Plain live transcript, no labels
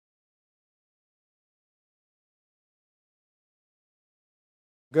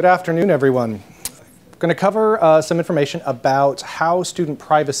Good afternoon, everyone. I'm going to cover some information about how student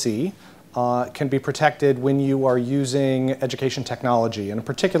privacy can be protected when you are using education technology, and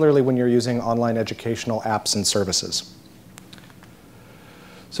particularly when you're using online educational apps and services.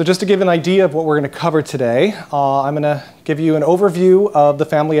 So just to give an idea of what we're going to cover today, I'm going to give you an overview of the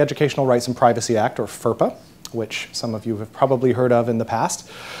Family Educational Rights and Privacy Act, or FERPA, which some of you have probably heard of in the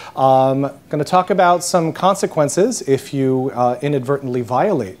past. I'm going to talk about some consequences if you inadvertently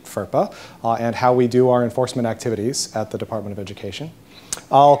violate FERPA and how we do our enforcement activities at the Department of Education.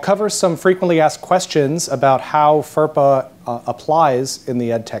 I'll cover some frequently asked questions about how FERPA applies in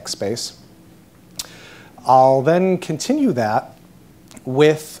the EdTech space. I'll then continue that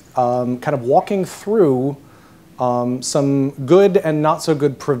with kind of walking through some good and not so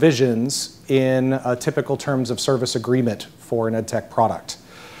good provisions in a typical terms of service agreement for an EdTech product.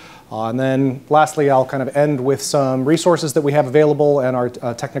 And then lastly, I'll kind of end with some resources that we have available and our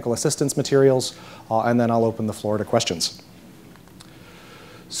technical assistance materials, and then I'll open the floor to questions.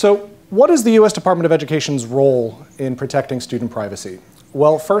 So what is the U.S. Department of Education's role in protecting student privacy?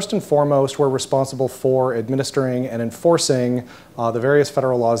 Well, first and foremost, we're responsible for administering and enforcing the various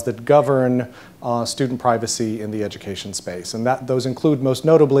federal laws that govern student privacy in the education space. And those include most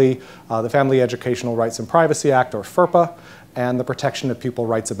notably the Family Educational Rights and Privacy Act, or FERPA, and the Protection of Pupil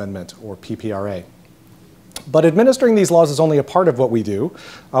Rights Amendment, or PPRA. But administering these laws is only a part of what we do.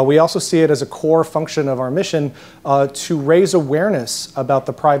 We also see it as a core function of our mission to raise awareness about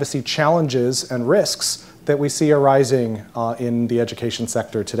the privacy challenges and risks that we see arising in the education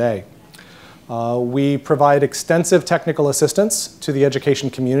sector today. We provide extensive technical assistance to the education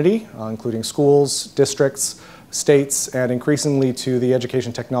community, including schools, districts, states, and increasingly to the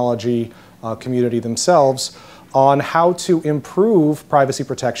education technology community themselves on how to improve privacy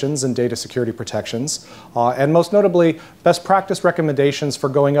protections and data security protections, and most notably, best practice recommendations for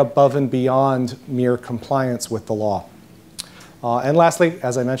going above and beyond mere compliance with the law. And lastly,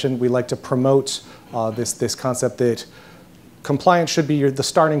 as I mentioned, we like to promote this concept that compliance should be the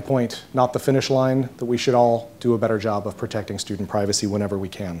starting point, not the finish line, that we should all do a better job of protecting student privacy whenever we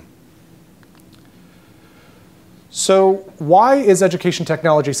can. So why is education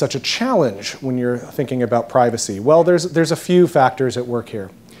technology such a challenge when you're thinking about privacy? Well, there's a few factors at work here.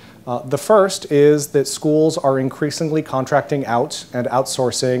 The first is that schools are increasingly contracting out and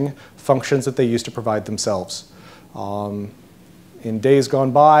outsourcing functions that they used to provide themselves. In days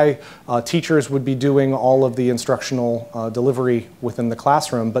gone by, teachers would be doing all of the instructional delivery within the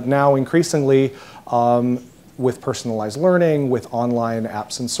classroom, but now increasingly with personalized learning, with online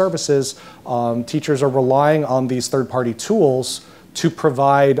apps and services, teachers are relying on these third-party tools to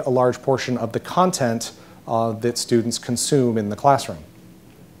provide a large portion of the content that students consume in the classroom.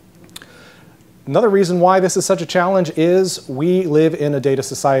 Another reason why this is such a challenge is we live in a data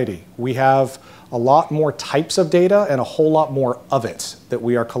society. We have a lot more types of data and a whole lot more of it that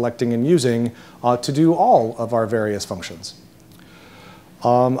we are collecting and using to do all of our various functions.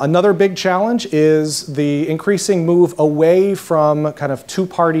 Another big challenge is the increasing move away from kind of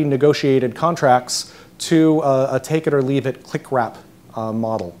two-party negotiated contracts to a take-it-or-leave-it click-wrap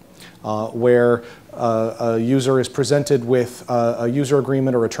model, where a user is presented with a user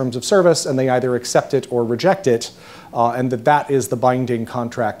agreement or a terms of service, and they either accept it or reject it, and that is the binding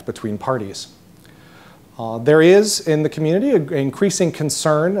contract between parties. There is, in the community, an increasing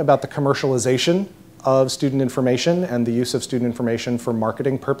concern about the commercialization of student information and the use of student information for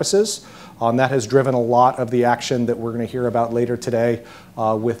marketing purposes. That has driven a lot of the action that we're going to hear about later today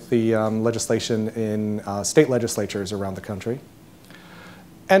with the legislation in state legislatures around the country.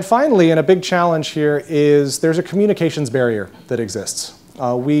 And finally, and a big challenge here, is there's a communications barrier that exists.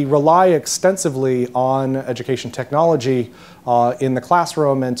 We rely extensively on education technology in the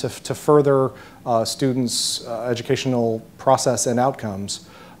classroom and to further students' educational process and outcomes.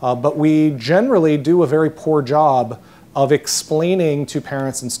 But we generally do a very poor job of explaining to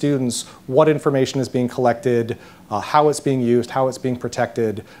parents and students what information is being collected, how it's being used, how it's being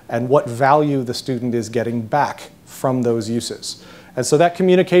protected, and what value the student is getting back from those uses. And so that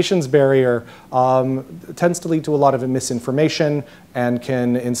communications barrier tends to lead to a lot of misinformation and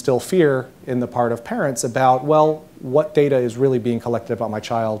can instill fear in the part of parents about, well, what data is really being collected about my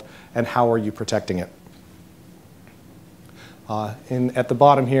child and how are you protecting it? At the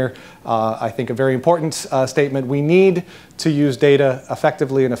bottom here, I think a very important statement: we need to use data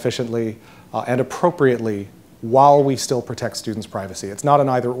effectively and efficiently and appropriately while we still protect students' privacy. It's not an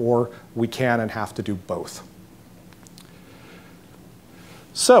either-or. We can and have to do both.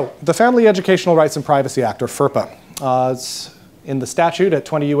 So, the Family Educational Rights and Privacy Act, or FERPA. It's in the statute at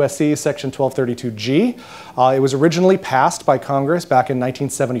 20 U.S.C. section 1232G. It was originally passed by Congress back in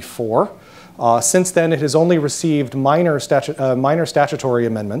 1974. Since then, it has only received minor statutory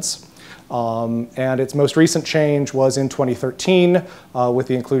amendments. And its most recent change was in 2013 with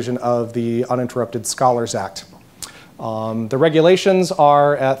the inclusion of the Uninterrupted Scholars Act. The regulations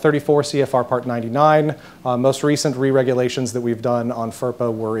are at 34 CFR Part 99. Most recent re-regulations that we've done on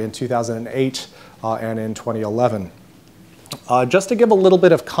FERPA were in 2008 and in 2011. Just to give a little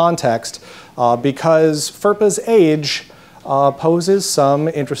bit of context, because FERPA's age poses some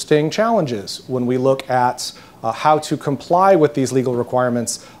interesting challenges when we look at how to comply with these legal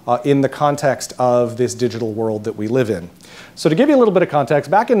requirements in the context of this digital world that we live in. So to give you a little bit of context,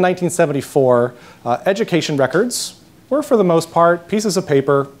 back in 1974, education records were, for the most part, pieces of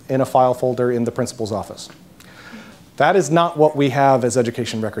paper in a file folder in the principal's office. That is not what we have as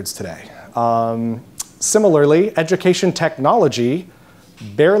education records today. Similarly, education technology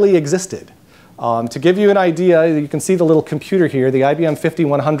barely existed. To give you an idea, you can see the little computer here, the IBM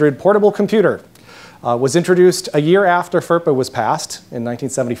 5100 portable computer. Was introduced a year after FERPA was passed in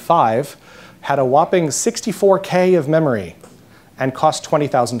 1975, had a whopping 64K of memory, and cost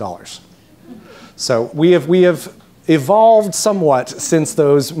 $20,000. So we have evolved somewhat since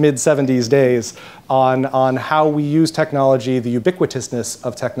those mid-70s days on how we use technology, the ubiquitousness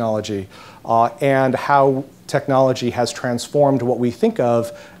of technology, and how technology has transformed what we think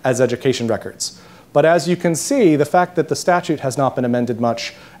of as education records. But as you can see, the fact that the statute has not been amended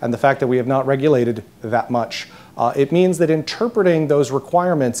much and the fact that we have not regulated that much, it means that interpreting those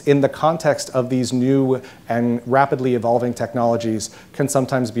requirements in the context of these new and rapidly evolving technologies can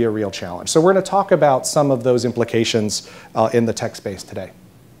sometimes be a real challenge. So we're going to talk about some of those implications in the tech space today.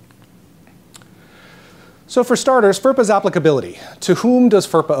 So for starters, FERPA's applicability. To whom does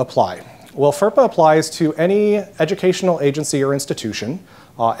FERPA apply? Well, FERPA applies to any educational agency or institution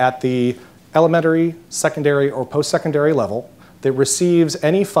at the elementary, secondary, or post-secondary level that receives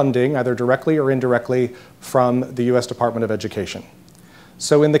any funding, either directly or indirectly, from the U.S. Department of Education.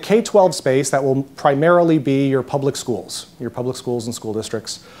 So in the K-12 space, that will primarily be your public schools and school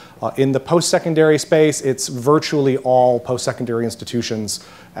districts. In the post-secondary space, it's virtually all post-secondary institutions,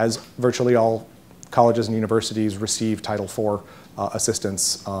 as virtually all colleges and universities receive Title IV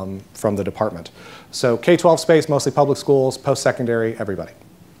assistance from the department. So K-12 space, mostly public schools, post-secondary, everybody.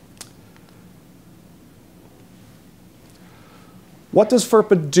 What does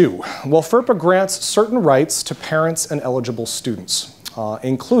FERPA do? Well, FERPA grants certain rights to parents and eligible students,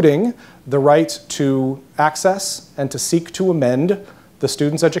 including the right to access and to seek to amend the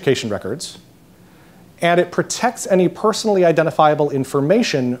student's education records, and it protects any personally identifiable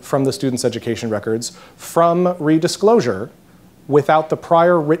information from the student's education records from redisclosure without the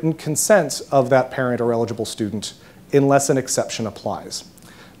prior written consent of that parent or eligible student, unless an exception applies.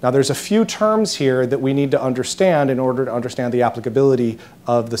 Now, there's a few terms here that we need to understand in order to understand the applicability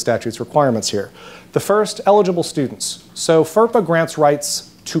of the statute's requirements here. The first, eligible students. So FERPA grants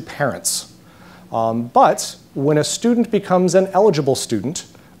rights to parents. But when a student becomes an eligible student,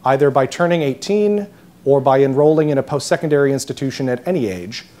 either by turning 18 or by enrolling in a post-secondary institution at any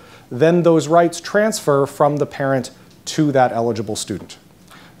age, then those rights transfer from the parent to that eligible student.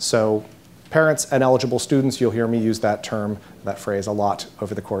 So parents and eligible students, you'll hear me use that term, that phrase a lot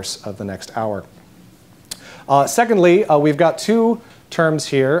over the course of the next hour. Secondly, we've got two terms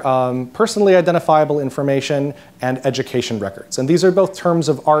here, personally identifiable information and education records. And these are both terms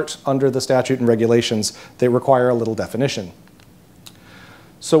of art under the statute and regulations that require a little definition.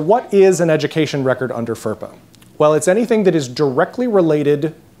 So what is an education record under FERPA? Well, it's anything that is directly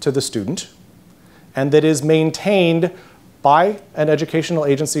related to the student and that is maintained by an educational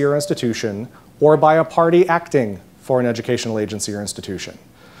agency or institution, or by a party acting for an educational agency or institution.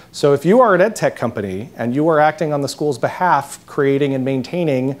 So if you are an EdTech company and you are acting on the school's behalf, creating and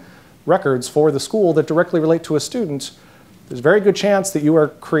maintaining records for the school that directly relate to a student, there's a very good chance that you are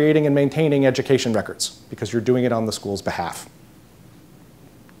creating and maintaining education records because you're doing it on the school's behalf.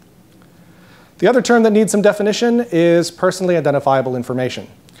 The other term that needs some definition is personally identifiable information.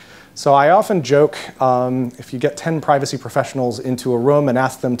 So I often joke, if you get 10 privacy professionals into a room and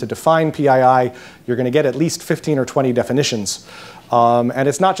ask them to define PII, you're going to get at least 15 or 20 definitions. And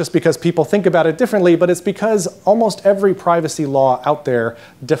it's not just because people think about it differently, but it's because almost every privacy law out there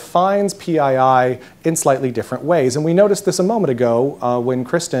defines PII in slightly different ways. And we noticed this a moment ago when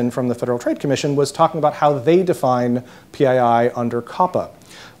Kristen from the Federal Trade Commission was talking about how they define PII under COPPA.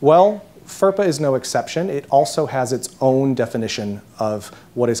 Well, FERPA is no exception. It also has its own definition of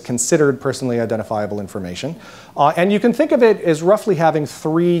what is considered personally identifiable information. And you can think of it as roughly having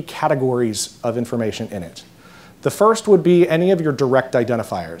three categories of information in it. The first would be any of your direct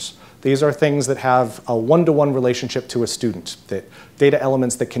identifiers. These are things that have a one-to-one relationship to a student, data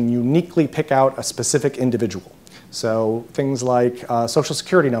elements that can uniquely pick out a specific individual. So things like social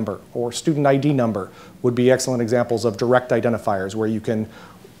security number or student ID number would be excellent examples of direct identifiers where you can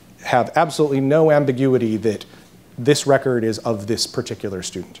have absolutely no ambiguity that this record is of this particular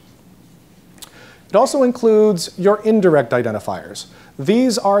student. It also includes your indirect identifiers.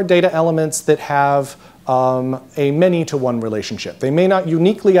 These are data elements that have a many-to-one relationship. They may not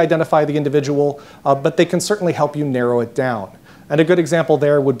uniquely identify the individual, but they can certainly help you narrow it down. And a good example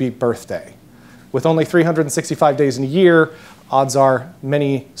there would be birthday. With only 365 days in a year, odds are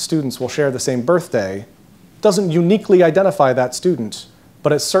many students will share the same birthday. Doesn't uniquely identify that student,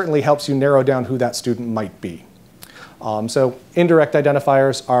 but it certainly helps you narrow down who that student might be. So indirect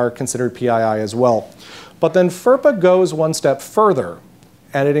identifiers are considered PII as well. But then FERPA goes one step further,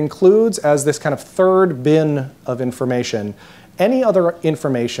 and it includes, as this kind of third bin of information, any other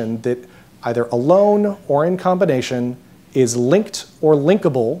information that either alone or in combination is linked or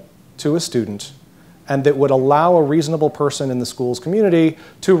linkable to a student, and that would allow a reasonable person in the school's community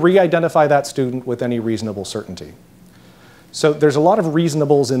to re-identify that student with any reasonable certainty. So there's a lot of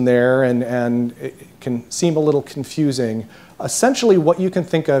reasonables in there, and it can seem a little confusing. Essentially, what you can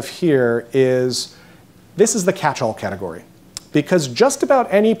think of here is this is the catch-all category. Because just about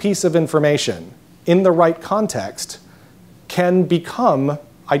any piece of information in the right context can become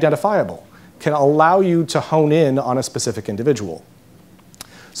identifiable, can allow you to hone in on a specific individual.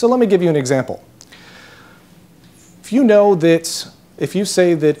 So let me give you an example. If you know that, if you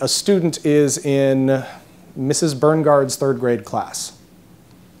say that a student is in Mrs. Berngard's third grade class,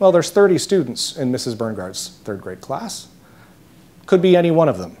 well, there's 30 students in Mrs. Berngard's third grade class. Could be any one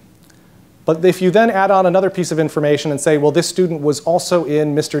of them. But if you then add on another piece of information and say, well, this student was also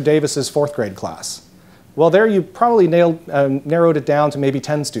in Mr. Davis's fourth grade class, well, there you probably narrowed it down to maybe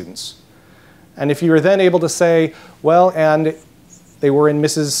 10 students. And if you were then able to say, well, and they were in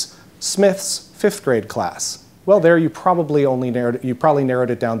Mrs. Smith's fifth grade class, well, there you probably narrowed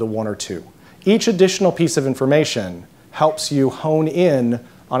it down to 1 or 2. Each additional piece of information helps you hone in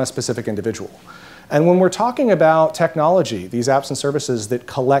on a specific individual. And when we're talking about technology, these apps and services that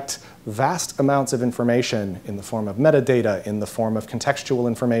collect vast amounts of information in the form of metadata, in the form of contextual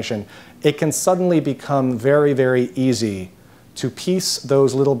information, it can suddenly become very, very easy to piece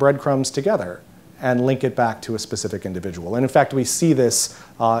those little breadcrumbs together and link it back to a specific individual. And in fact, we see this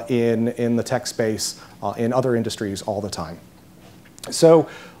in the tech space, in other industries all the time. So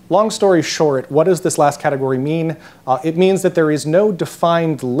long story short, what does this last category mean? It means that there is no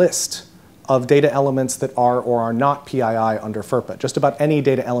defined list of data elements that are or are not PII under FERPA. Just about any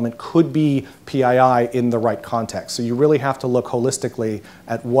data element could be PII in the right context. So you really have to look holistically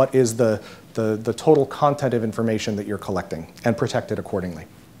at what is the total content of information that you're collecting and protect it accordingly.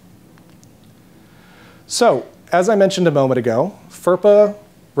 So, as I mentioned a moment ago, FERPA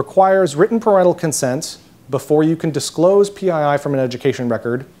requires written parental consent before you can disclose PII from an education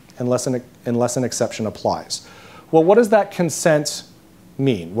record unless an exception applies. Well, what does that consent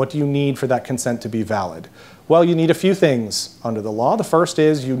mean? What do you need for that consent to be valid? Well, you need a few things under the law. The first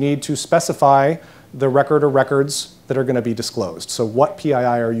is you need to specify the record or records that are going to be disclosed. So what PII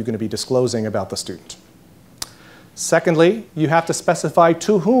are you going to be disclosing about the student? Secondly, you have to specify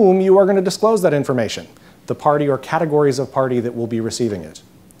to whom you are going to disclose that information, the party or categories of party that will be receiving it.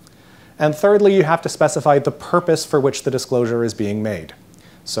 And thirdly, you have to specify the purpose for which the disclosure is being made.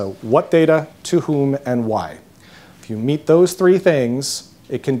 So what data, to whom, and why. If you meet those three things,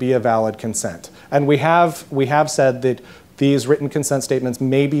 it can be a valid consent. And we have said that these written consent statements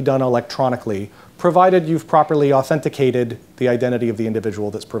may be done electronically, provided you've properly authenticated the identity of the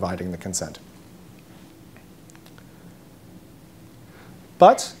individual that's providing the consent.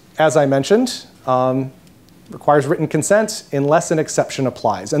 But, as I mentioned, requires written consent unless an exception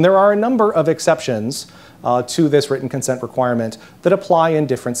applies. And there are a number of exceptions to this written consent requirement that apply in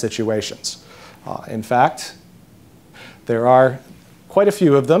different situations. In fact, there are quite a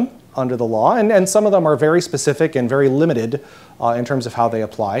few of them under the law, and some of them are very specific and very limited in terms of how they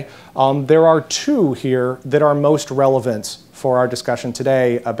apply. There are two here that are most relevant for our discussion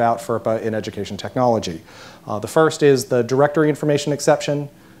today about FERPA in education technology. The first is the directory information exception,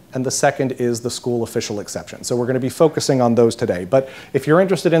 and the second is the school official exception. So we're going to be focusing on those today. But if you're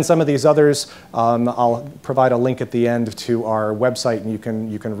interested in some of these others, I'll provide a link at the end to our website, and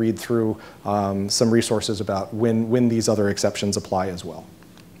you can read through some resources about when these other exceptions apply as well.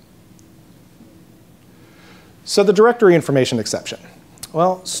 So the directory information exception.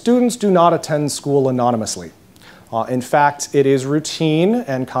 Well, students do not attend school anonymously. In fact, it is routine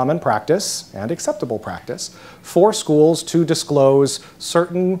and common practice and acceptable practice for schools to disclose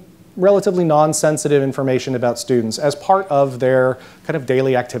certain relatively non-sensitive information about students as part of their kind of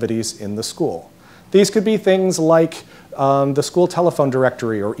daily activities in the school. These could be things like the school telephone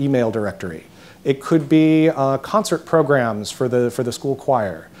directory or email directory. It could be concert programs for the school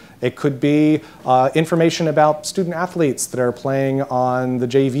choir. It could be information about student athletes that are playing on the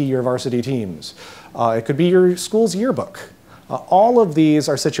JV or varsity teams. It could be your school's yearbook. All of these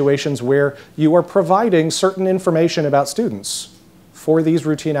are situations where you are providing certain information about students for these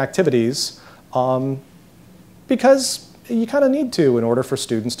routine activities because you kind of need to in order for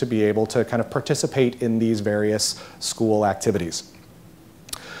students to be able to kind of participate in these various school activities.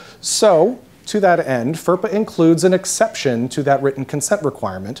 So, to that end, FERPA includes an exception to that written consent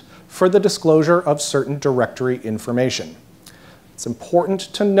requirement for the disclosure of certain directory information. It's important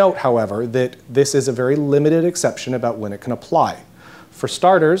to note, however, that this is a very limited exception about when it can apply. For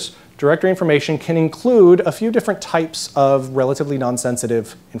starters, directory information can include a few different types of relatively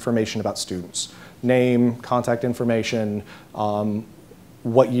non-sensitive information about students. Name, contact information,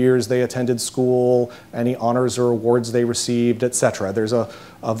 what years they attended school, any honors or awards they received, etc. There's a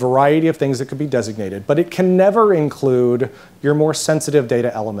variety of things that could be designated, but it can never include your more sensitive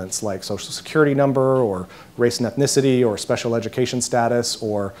data elements like social security number or race and ethnicity or special education status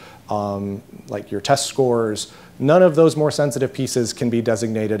or like your test scores. None of those more sensitive pieces can be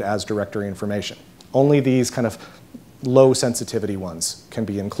designated as directory information. Only these kind of low sensitivity ones can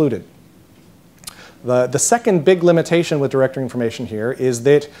be included. The second big limitation with directory information here is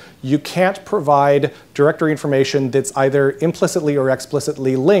that you can't provide directory information that's either implicitly or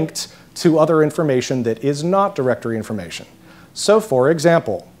explicitly linked to other information that is not directory information. So for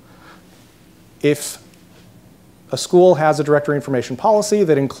example, if a school has a directory information policy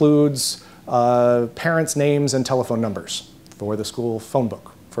that includes parents' names and telephone numbers for the school phone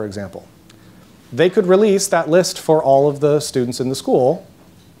book, for example, they could release that list for all of the students in the school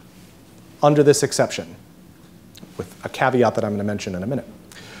under this exception, with a caveat that I'm going to mention in a minute.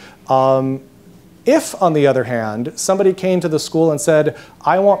 If, on the other hand, somebody came to the school and said,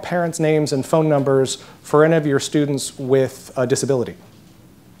 I want parents' names and phone numbers for any of your students with a disability,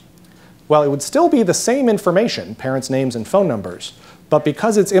 well, it would still be the same information, parents' names and phone numbers, but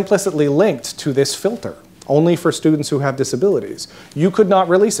because it's implicitly linked to this filter, only for students who have disabilities, you could not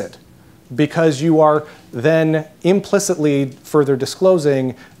release it because you are then implicitly further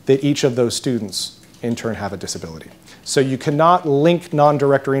disclosing that each of those students in turn have a disability. So you cannot link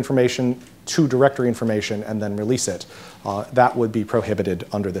non-directory information to directory information and then release it. That would be prohibited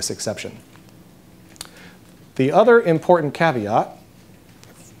under this exception. The other important caveat,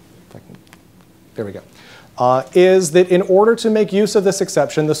 there we go, is that in order to make use of this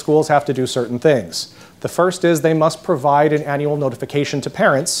exception, the schools have to do certain things. The first is they must provide an annual notification to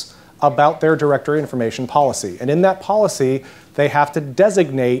parents about their directory information policy. And in that policy, they have to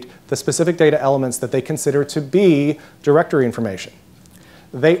designate the specific data elements that they consider to be directory information.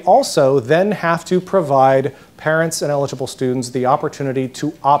 They also then have to provide parents and eligible students the opportunity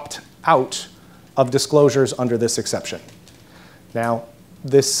to opt out of disclosures under this exception. Now,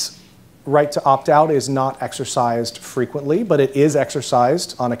 this right to opt out is not exercised frequently, but it is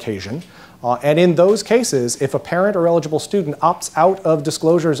exercised on occasion. And in those cases, if a parent or eligible student opts out of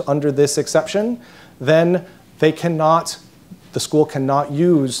disclosures under this exception, then the school cannot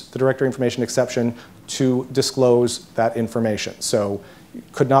use the directory information exception to disclose that information. So you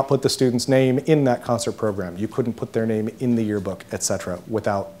could not put the student's name in that concert program. You couldn't put their name in the yearbook, etc.,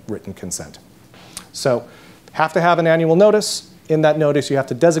 without written consent. So have to have an annual notice. In that notice, you have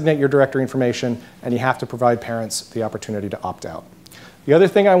to designate your directory information, and you have to provide parents the opportunity to opt out. The other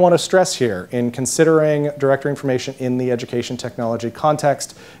thing I want to stress here in considering directory information in the education technology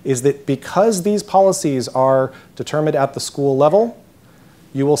context is that because these policies are determined at the school level,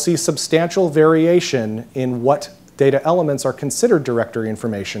 you will see substantial variation in what data elements are considered directory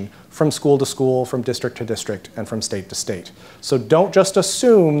information from school to school, from district to district, and from state to state. So don't just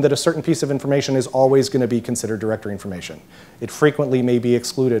assume that a certain piece of information is always going to be considered directory information. It frequently may be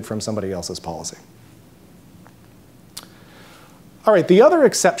excluded from somebody else's policy. All right, the other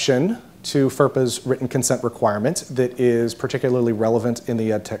exception to FERPA's written consent requirement that is particularly relevant in the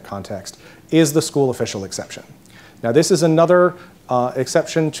EdTech context is the school official exception. Now, this is another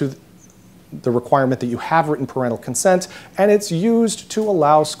exception to the requirement that you have written parental consent, and it's used to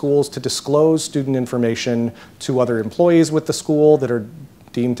allow schools to disclose student information to other employees with the school that are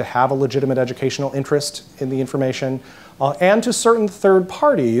deemed to have a legitimate educational interest in the information, and to certain third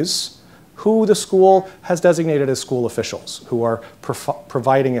parties who the school has designated as school officials, who are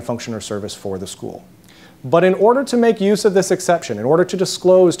providing a function or service for the school. But in order to make use of this exception, in order to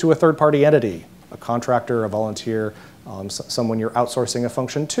disclose to a third-party entity, a contractor, a volunteer, someone you're outsourcing a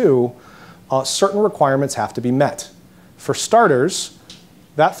function to, certain requirements have to be met. For starters,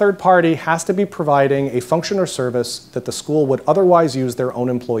 that third party has to be providing a function or service that the school would otherwise use their own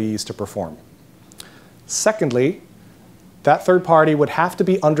employees to perform. Secondly, that third party would have to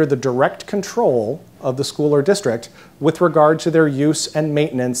be under the direct control of the school or district with regard to their use and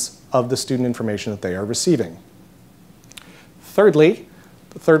maintenance of the student information that they are receiving. Thirdly,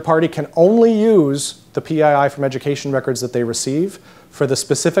 the third party can only use the PII from education records that they receive for the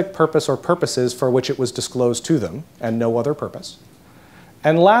specific purpose or purposes for which it was disclosed to them, and no other purpose.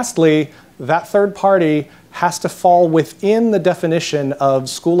 And lastly, that third party has to fall within the definition of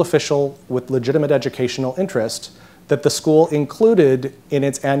school official with legitimate educational interest that the school included in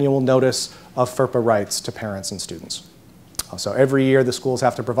its annual notice of FERPA rights to parents and students. So every year the schools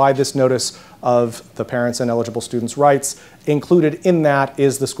have to provide this notice of the parents and eligible students' rights. Included in that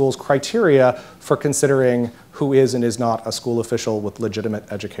is the school's criteria for considering who is and is not a school official with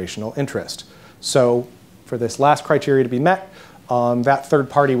legitimate educational interest. So for this last criteria to be met, that third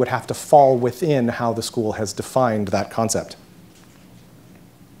party would have to fall within how the school has defined that concept.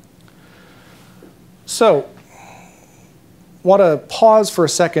 So I want to pause for a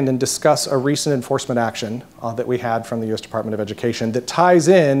second and discuss a recent enforcement action that we had from the U.S. Department of Education that ties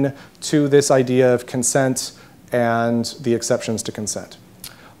in to this idea of consent and the exceptions to consent.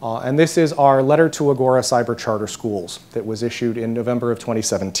 And this is our letter to Agora Cyber Charter Schools that was issued in November of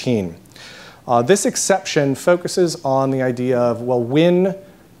 2017. This exception focuses on the idea of, well, when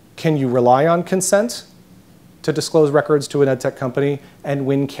can you rely on consent to disclose records to an EdTech company, and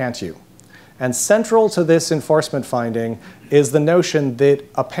when can't you? And central to this enforcement finding is the notion that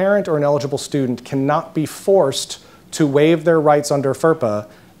a parent or an eligible student cannot be forced to waive their rights under FERPA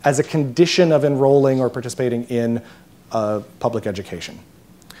as a condition of enrolling or participating in public education.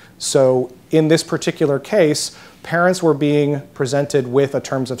 So in this particular case, parents were being presented with a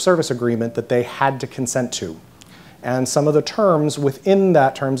terms of service agreement that they had to consent to. And some of the terms within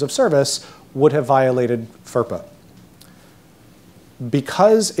that terms of service would have violated FERPA.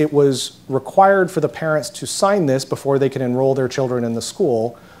 Because it was required for the parents to sign this before they could enroll their children in the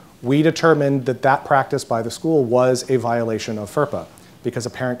school, we determined that that practice by the school was a violation of FERPA, because a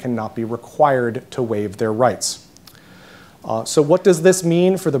parent cannot be required to waive their rights. So what does this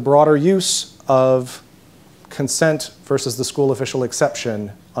mean for the broader use of consent versus the school official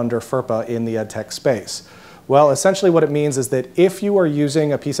exception under FERPA in the EdTech space? Well, essentially what it means is that if you are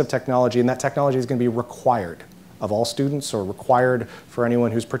using a piece of technology, and that technology is going to be required of all students or required for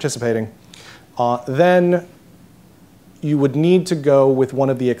anyone who's participating, then you would need to go with one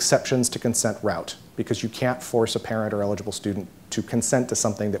of the exceptions to consent route, because you can't force a parent or eligible student to consent to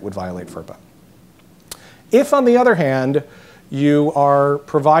something that would violate FERPA. If, on the other hand, you are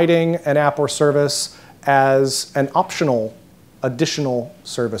providing an app or service as an optional additional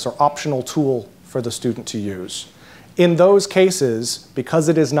service or optional tool for the student to use, in those cases, because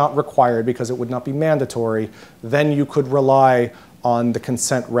it is not required, because it would not be mandatory, then you could rely on the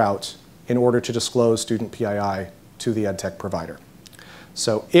consent route in order to disclose student PII to the EdTech provider.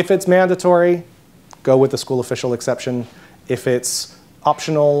 So if it's mandatory, go with the school official exception. If it's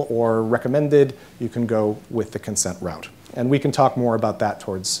optional or recommended, you can go with the consent route. And we can talk more about that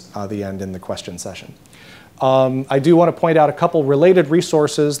towards the end in the question session. I do want to point out a couple related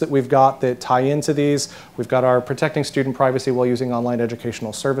resources that we've got that tie into these. We've got our Protecting Student Privacy While Using Online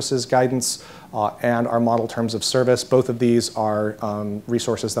Educational Services guidance and our Model Terms of Service. Both of these are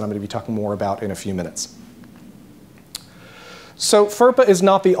resources that I'm going to be talking more about in a few minutes. So FERPA is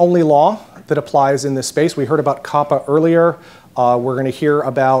not the only law that applies in this space. We heard about COPPA earlier. We're going to hear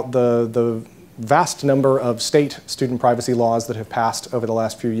about the vast number of state student privacy laws that have passed over the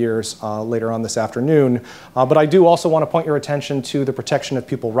last few years later on this afternoon. But I do also want to point your attention to the Protection of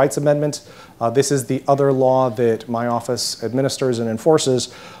Pupil Rights Amendment. This is the other law that my office administers and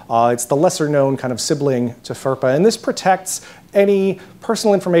enforces. It's the lesser known kind of sibling to FERPA, and this protects any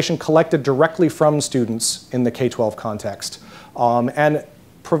personal information collected directly from students in the K-12 context, and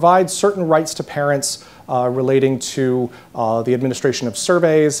provides certain rights to parents relating to the administration of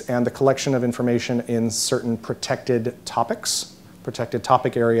surveys and the collection of information in certain protected topics, protected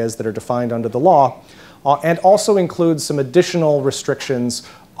topic areas that are defined under the law, and also includes some additional restrictions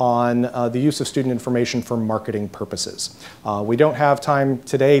on the use of student information for marketing purposes. We don't have time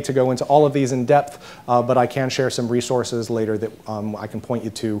today to go into all of these in depth, but I can share some resources later that I can point you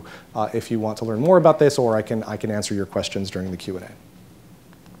to if you want to learn more about this, or I can answer your questions during the Q&A.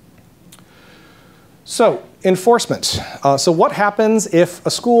 So, enforcement. So what happens if a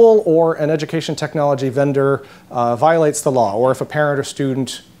school or an education technology vendor violates the law, or if a parent or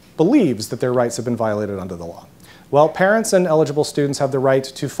student believes that their rights have been violated under the law? Well, parents and eligible students have the right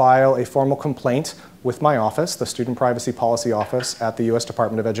to file a formal complaint with my office, the Student Privacy Policy Office at the U.S.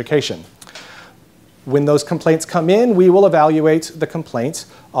 Department of Education. When those complaints come in, we will evaluate the complaint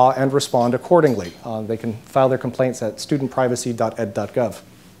and respond accordingly. They can file their complaints at studentprivacy.ed.gov.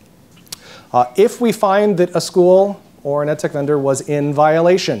 If we find that a school or an EdTech vendor was in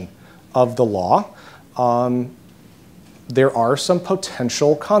violation of the law, there are some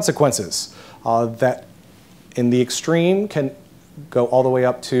potential consequences that in the extreme can go all the way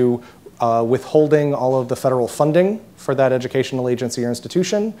up to withholding all of the federal funding for that educational agency or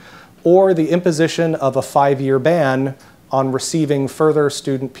institution, or the imposition of a 5-year ban on receiving further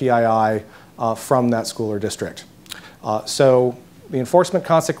student PII from that school or district. So the enforcement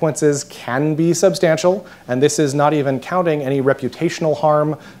consequences can be substantial, and this is not even counting any reputational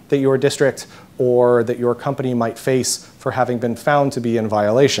harm that your district or that your company might face for having been found to be in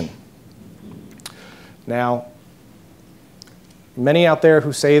violation. Now, many out there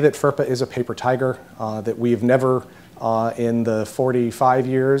who say that FERPA is a paper tiger, that we've never in the 45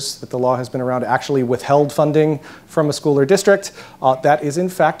 years that the law has been around actually withheld funding from a school or district. That is in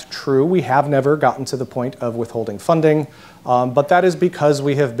fact true. We have never gotten to the point of withholding funding, but that is because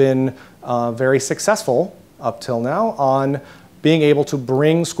we have been very successful up till now on being able to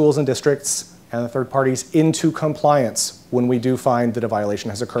bring schools and districts and third parties into compliance when we do find that a violation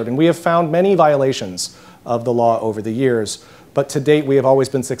has occurred. And we have found many violations of the law over the years. But to date, we have always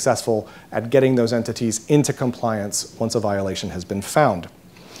been successful at getting those entities into compliance once a violation has been found.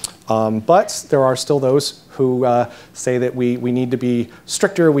 But there are still those who say that we need to be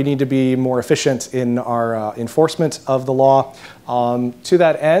stricter, we need to be more efficient in our enforcement of the law. To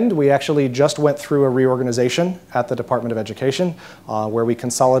that end, we actually just went through a reorganization at the Department of Education where we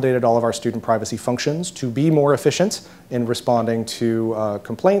consolidated all of our student privacy functions to be more efficient in responding to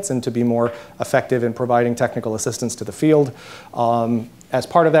complaints and to be more effective in providing technical assistance to the field. As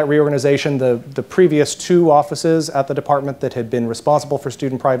part of that reorganization, the previous 2 offices at the department that had been responsible for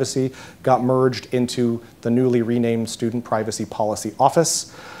student privacy got merged into the newly renamed Student Privacy Policy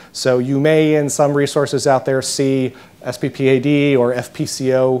Office. So you may, in some resources out there, see SPPAD or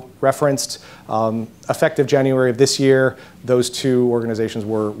FPCO referenced. Effective January of this year, those 2 organizations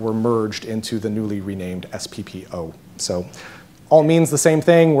were merged into the newly renamed SPPO. So all means the same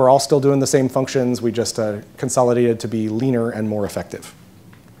thing. We're all still doing the same functions. We just consolidated to be leaner and more effective.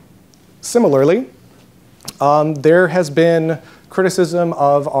 Similarly, there has been criticism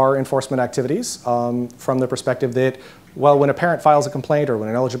of our enforcement activities from the perspective that, well, when a parent files a complaint or when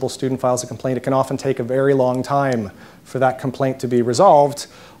an eligible student files a complaint, it can often take a very long time for that complaint to be resolved.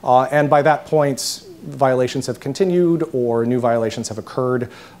 And by that point, violations have continued or new violations have occurred.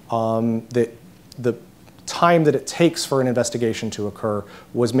 That the time that it takes for an investigation to occur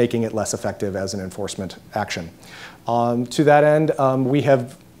was making it less effective as an enforcement action. To that end, we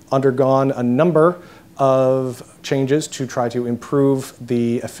have undergone a number of changes to try to improve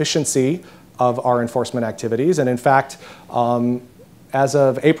the efficiency of our enforcement activities. And in fact, as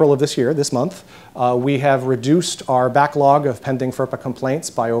of April of this year, this month, we have reduced our backlog of pending FERPA complaints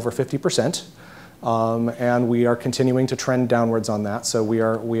by over 50%. And we are continuing to trend downwards on that. So we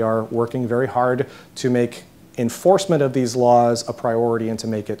are working very hard to make enforcement of these laws a priority and to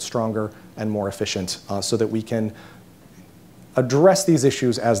make it stronger and more efficient so that we can address these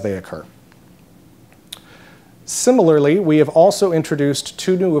issues as they occur. Similarly, we have also introduced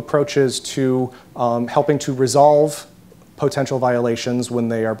 2 new approaches to helping to resolve potential violations when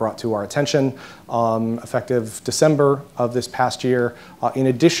they are brought to our attention. Effective December of this past year, in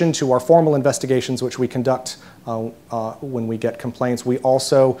addition to our formal investigations which we conduct when we get complaints, we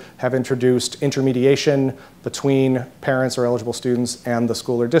also have introduced intermediation between parents or eligible students and the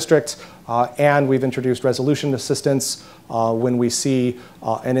school or district, and we've introduced resolution assistance when we see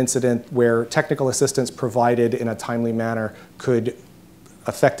an incident where technical assistance provided in a timely manner could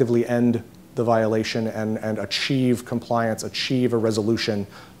effectively end the violation and achieve compliance, achieve a resolution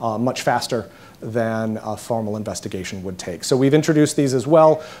much faster than a formal investigation would take. So we've introduced these as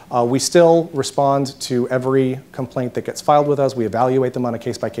well. We still respond to every complaint that gets filed with us. We evaluate them on a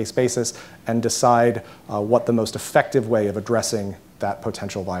case-by-case basis and decide what the most effective way of addressing that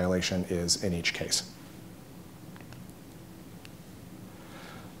potential violation is in each case.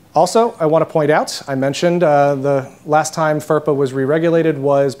 Also, I want to point out, I mentioned the last time FERPA was re-regulated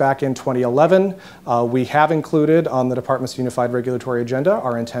was back in 2011. We have included on the Department's Unified Regulatory Agenda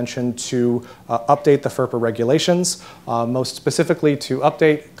our intention to update the FERPA regulations, most specifically to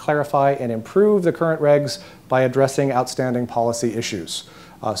update, clarify, and improve the current regs by addressing outstanding policy issues.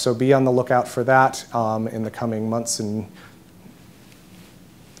 So be on the lookout for that in the coming months and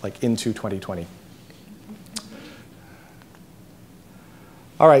into 2020.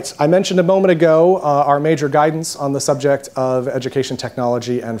 All right, I mentioned a moment ago our major guidance on the subject of education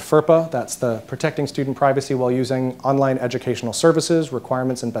technology and FERPA. That's the Protecting Student Privacy While Using Online Educational Services,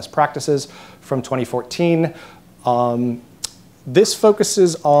 Requirements and Best Practices from 2014. This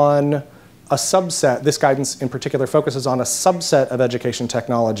focuses on a subset, this guidance in particular focuses on a subset of education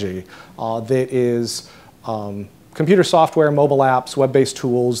technology that is computer software, mobile apps, web-based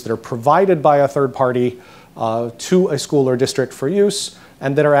tools that are provided by a third party to a school or district for use,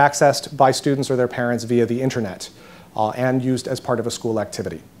 and that are accessed by students or their parents via the internet and used as part of a school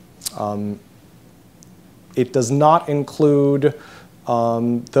activity. It does not include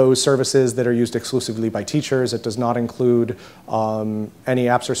those services that are used exclusively by teachers. It does not include any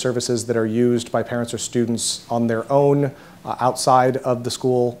apps or services that are used by parents or students on their own outside of the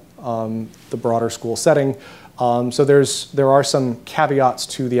school, the broader school setting. So there are some caveats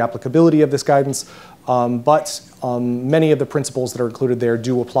to the applicability of this guidance. But many of the principles that are included there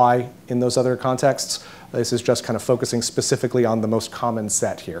do apply in those other contexts. This is just kind of focusing specifically on the most common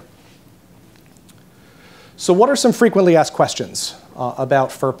set here. So what are some frequently asked questions about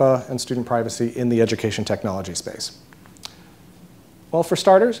FERPA and student privacy in the education technology space? Well, for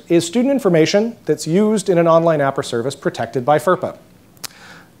starters, is student information that's used in an online app or service protected by FERPA?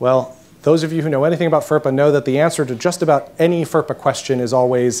 Well, those of you who know anything about FERPA know that the answer to just about any FERPA question is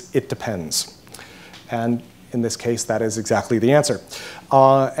always, it depends. And in this case, that is exactly the answer.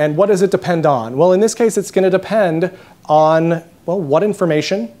 And what does it depend on? Well, in this case, it's going to depend on, well, what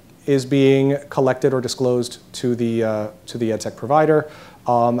information is being collected or disclosed to the EdTech provider.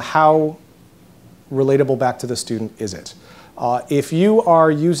 How relatable back to the student is it? If you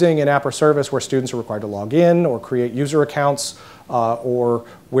are using an app or service where students are required to log in or create user accounts, or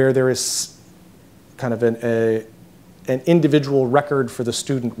where there is kind of an individual record for the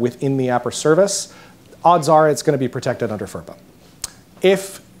student within the app or service, odds are it's going to be protected under FERPA.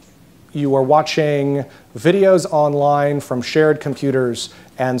 If you are watching videos online from shared computers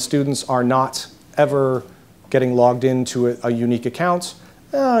and students are not ever getting logged into a unique account,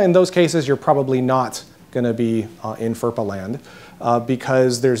 in those cases you're probably not going to be in FERPA land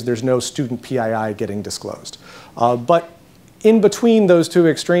because there's no student PII getting disclosed. But in between those two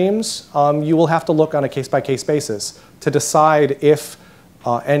extremes, you will have to look on a case-by-case basis to decide if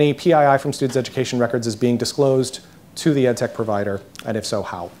any PII from students' education records is being disclosed to the EdTech provider, and if so,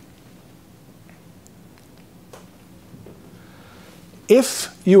 how.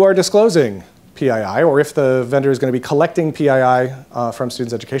 If you are disclosing PII, or if the vendor is going to be collecting PII from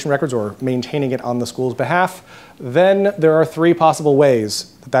students' education records or maintaining it on the school's behalf, then there are three possible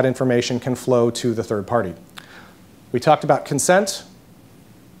ways that that information can flow to the third party. We talked about consent,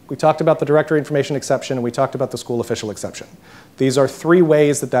 we talked about the directory information exception, and we talked about the school official exception. These are three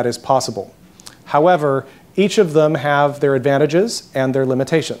ways that that is possible. However, each of them have their advantages and their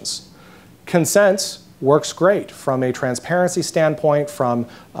limitations. Consent works great from a transparency standpoint, from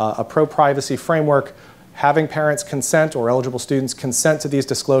a pro-privacy framework. Having parents consent or eligible students consent to these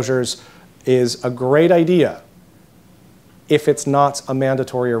disclosures is a great idea if it's not a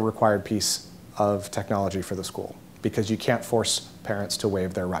mandatory or required piece of technology for the school, because you can't force parents to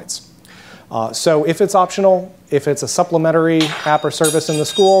waive their rights. So if it's optional, if it's a supplementary app or service in the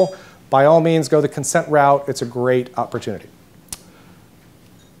school, by all means go the consent route. It's a great opportunity.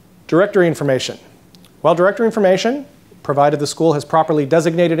 Directory information. Well, directory information, provided the school has properly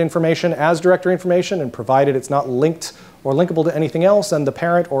designated information as directory information and provided it's not linked or linkable to anything else and the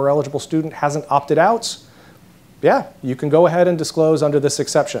parent or eligible student hasn't opted out, yeah, you can go ahead and disclose under this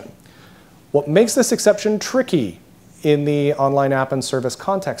exception. What makes this exception tricky in the online app and service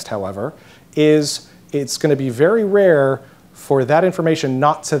context, however, is it's going to be very rare for that information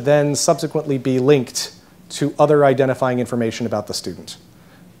not to then subsequently be linked to other identifying information about the student.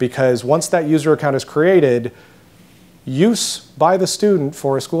 Because once that user account is created, use by the student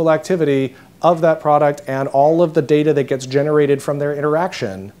for a school activity of that product and all of the data that gets generated from their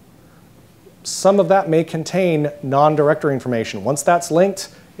interaction, some of that may contain non-directory information. Once that's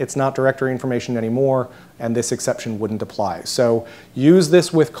linked, it's not directory information anymore, and this exception wouldn't apply. So use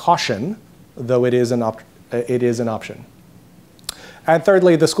this with caution, though it is an option. And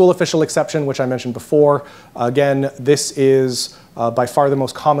thirdly, the school official exception, which I mentioned before. Again, this is by far the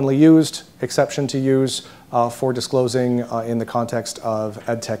most commonly used exception to use for disclosing in the context of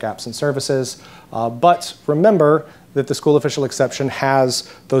EdTech apps and services. But remember that the school official exception has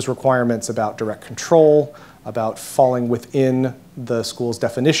those requirements about direct control, about falling within the school's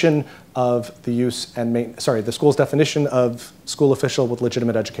definition of the use and the school's definition of school official with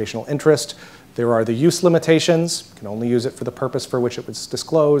legitimate educational interest. There are the use limitations, you can only use it for the purpose for which it was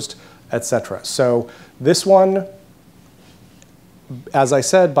disclosed, etc. So this one, as I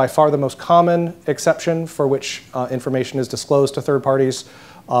said, by far the most common exception for which information is disclosed to third parties,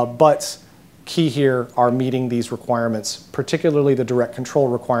 but key here are meeting these requirements, particularly the direct control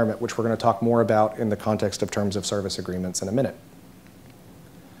requirement, which we're going to talk more about in the context of terms of service agreements in a minute.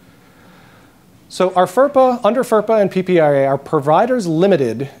 So under FERPA and PPRA, are providers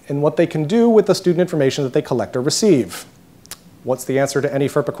limited in what they can do with the student information that they collect or receive? What's the answer to any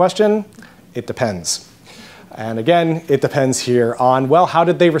FERPA question? It depends. And again, it depends here on, well, how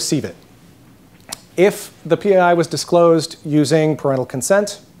did they receive it? If the PII was disclosed using parental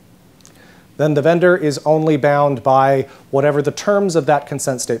consent, then the vendor is only bound by whatever the terms of that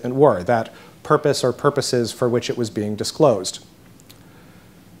consent statement were, that purpose or purposes for which it was being disclosed.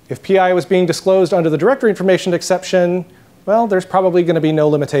 If PI was being disclosed under the directory information exception, well, there's probably going to be no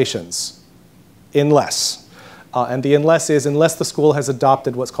limitations, unless. And the unless is unless the school has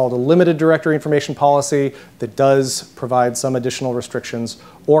adopted what's called a limited directory information policy that does provide some additional restrictions,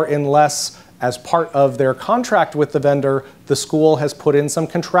 or unless, as part of their contract with the vendor, the school has put in some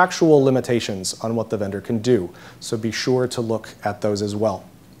contractual limitations on what the vendor can do. So be sure to look at those as well.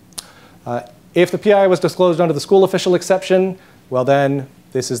 If the PI was disclosed under the school official exception, well then,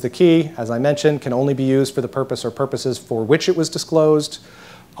 this is the key, as I mentioned, can only be used for the purpose or purposes for which it was disclosed,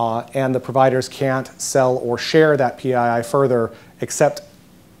 and the providers can't sell or share that PII further except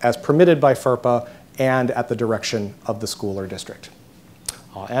as permitted by FERPA and at the direction of the school or district.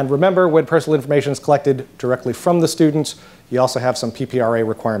 And remember, when personal information is collected directly from the student, you also have some PPRA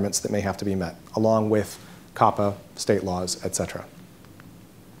requirements that may have to be met, along with COPPA, state laws, etc.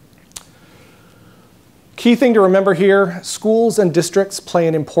 Key thing to remember here, schools and districts play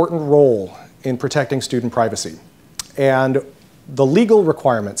an important role in protecting student privacy. And the legal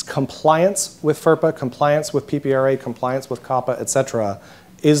requirements, compliance with FERPA, compliance with PPRA, compliance with COPPA, etc.,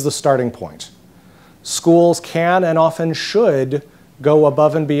 is the starting point. Schools can and often should go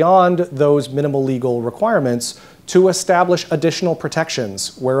above and beyond those minimal legal requirements to establish additional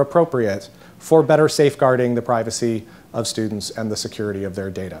protections where appropriate for better safeguarding the privacy of students and the security of their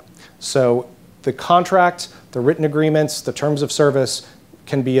data. So the contract, the written agreements, the terms of service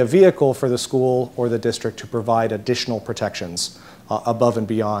can be a vehicle for the school or the district to provide additional protections above and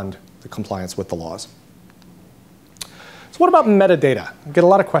beyond the compliance with the laws. So what about metadata? I get a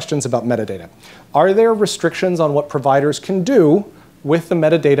lot of questions about metadata. Are there restrictions on what providers can do with the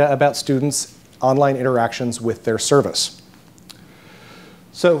metadata about students' online interactions with their service?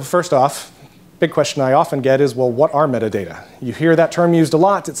 So first off, big question I often get is, well, what are metadata? You hear that term used a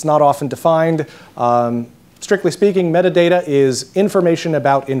lot. It's not often defined. Strictly speaking, metadata is information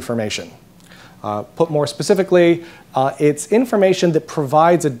about information. Put more specifically, it's information that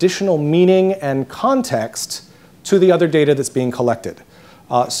provides additional meaning and context to the other data that's being collected.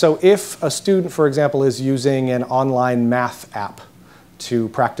 So if a student, for example, is using an online math app to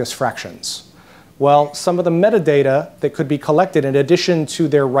practice fractions, well, some of the metadata that could be collected in addition to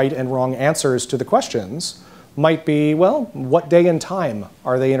their right and wrong answers to the questions might be, well, what day and time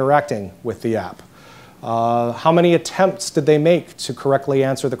are they interacting with the app? How many attempts did they make to correctly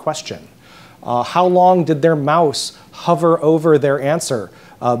answer the question? How long did their mouse hover over their answer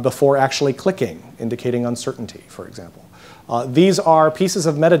before actually clicking, indicating uncertainty, for example? These are pieces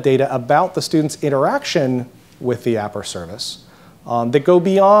of metadata about the student's interaction with the app or service that go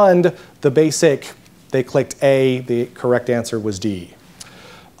beyond the basic, they clicked A, the correct answer was D.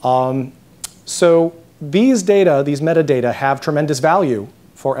 So these data, these metadata, have tremendous value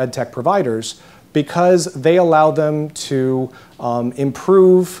for EdTech providers because they allow them to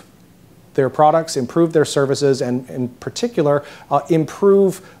improve their products, improve their services, and in particular,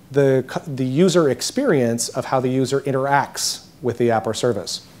 improve the user experience of how the user interacts with the app or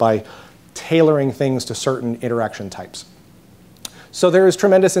service by tailoring things to certain interaction types. So there is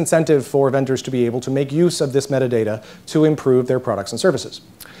tremendous incentive for vendors to be able to make use of this metadata to improve their products and services.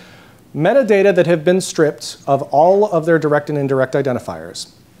 Metadata that have been stripped of all of their direct and indirect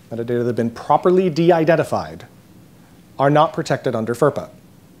identifiers, metadata that have been properly de-identified, are not protected under FERPA.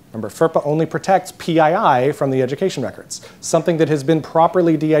 Remember, FERPA only protects PII from the education records. Something that has been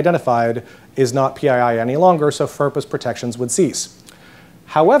properly de-identified is not PII any longer, so FERPA's protections would cease.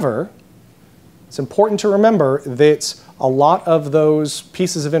 However, it's important to remember that a lot of those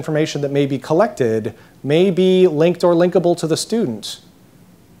pieces of information that may be collected may be linked or linkable to the student,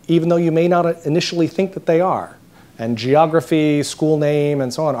 even though you may not initially think that they are. And geography, school name,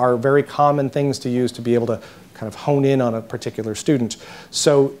 and so on are very common things to use to be able to kind of hone in on a particular student.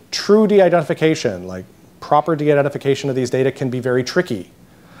 So true de-identification, like proper de-identification of these data, can be very tricky.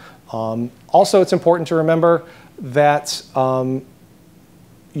 Also, it's important to remember that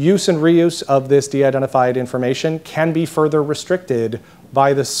use and reuse of this de-identified information can be further restricted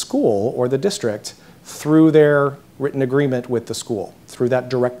by the school or the district through their written agreement with the school, through that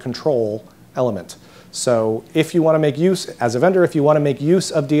direct control element. So if you want to make use, as a vendor, if you want to make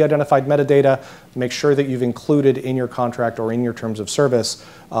use of de-identified metadata, make sure that you've included in your contract or in your terms of service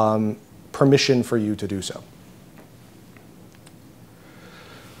permission for you to do so.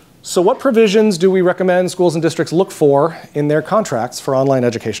 So what provisions do we recommend schools and districts look for in their contracts for online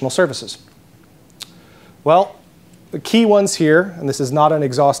educational services? Well, the key ones here, and this is not an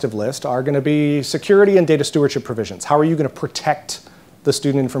exhaustive list, are going to be security and data stewardship provisions. How are you going to protect the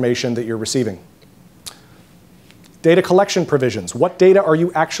student information that you're receiving? Data collection provisions. What data are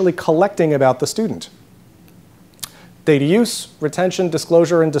you actually collecting about the student? Data use, retention,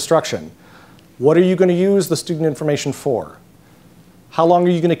 disclosure, and destruction. What are you going to use the student information for? How long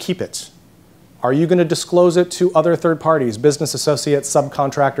are you going to keep it? Are you going to disclose it to other third parties, business associates,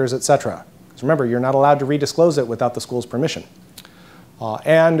 subcontractors, etc.? Because remember, you're not allowed to redisclose it without the school's permission.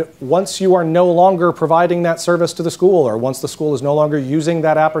 And once you are no longer providing that service to the school, or once the school is no longer using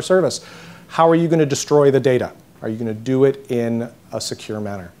that app or service, how are you going to destroy the data? Are you going to do it in a secure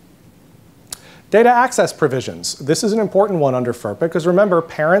manner? Data access provisions. This is an important one under FERPA because remember,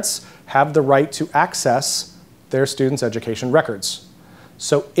 parents have the right to access their students' education records.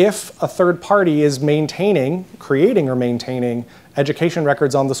 So if a third party is creating or maintaining education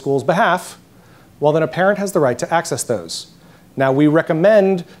records on the school's behalf, well then a parent has the right to access those. Now we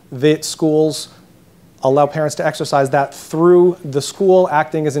recommend that schools allow parents to exercise that through the school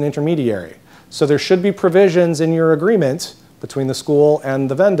acting as an intermediary. So there should be provisions in your agreement between the school and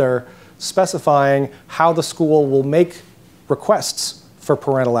the vendor specifying how the school will make requests for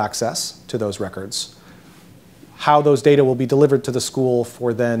parental access to those records, how those data will be delivered to the school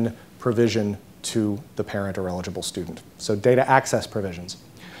for then provision to the parent or eligible student. So data access provisions.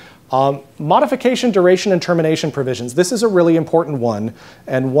 Modification, duration, and termination provisions. This is a really important one,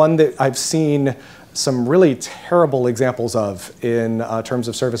 and one that I've seen some really terrible examples of in terms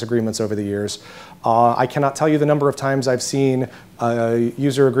of service agreements over the years. I cannot tell you the number of times I've seen a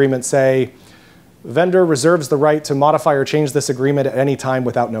user agreement say, vendor reserves the right to modify or change this agreement at any time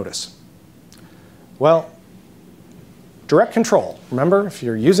without notice. Well, direct control. Remember, if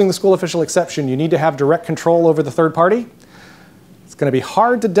you're using the school official exception, you need to have direct control over the third party. It's going to be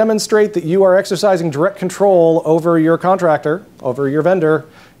hard to demonstrate that you are exercising direct control over your contractor, over your vendor,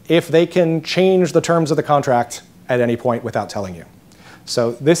 if they can change the terms of the contract at any point without telling you.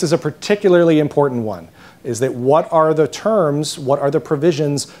 So this is a particularly important one, is that what are the terms, what are the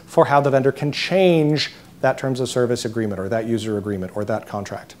provisions for how the vendor can change that terms of service agreement or that user agreement or that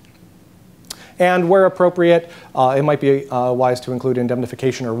contract. And where appropriate, it might be wise to include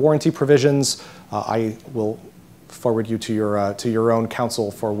indemnification or warranty provisions. I will forward you to your own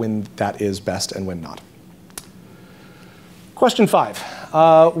counsel for when that is best and when not. Question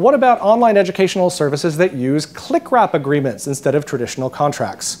 5, what about online educational services that use click-wrap agreements instead of traditional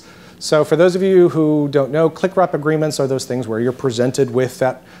contracts? So for those of you who don't know, click-wrap agreements are those things where you're presented with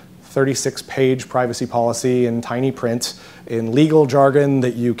that 36-page privacy policy in tiny print, in legal jargon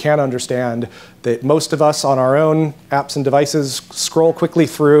that you can't understand, that most of us on our own apps and devices scroll quickly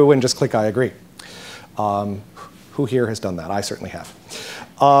through and just click I agree. Who here has done that? I certainly have.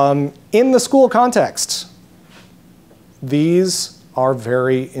 In the school context, these are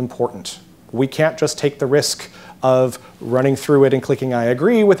very important. We can't just take the risk of running through it and clicking I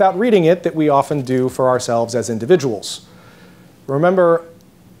agree without reading it that we often do for ourselves as individuals. Remember,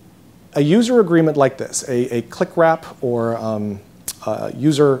 a user agreement like this, a click wrap or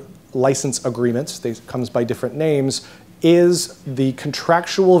user license agreement, that comes by different names, is the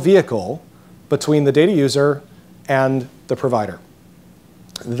contractual vehicle between the data user and the provider.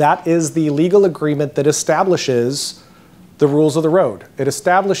 That is the legal agreement that establishes the rules of the road. It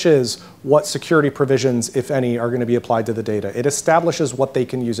establishes what security provisions, if any, are going to be applied to the data. It establishes what they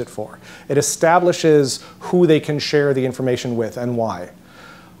can use it for. It establishes who they can share the information with and why.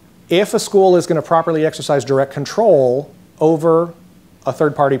 If a school is going to properly exercise direct control over a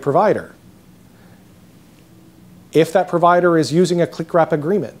third-party provider, if that provider is using a click-wrap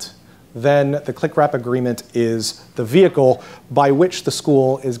agreement, then the click-wrap agreement is the vehicle by which the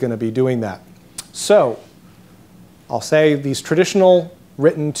school is going to be doing that. So I'll say these traditional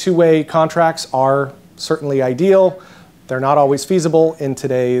written two-way contracts are certainly ideal. They're not always feasible in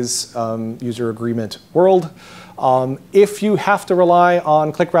today's user agreement world. If you have to rely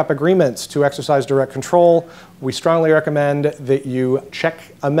on click-wrap agreements to exercise direct control, we strongly recommend that you check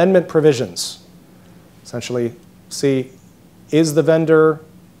amendment provisions. Essentially, see, is the vendor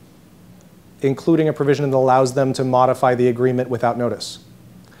including a provision that allows them to modify the agreement without notice?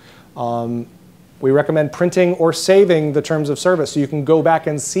 We recommend printing or saving the terms of service so you can go back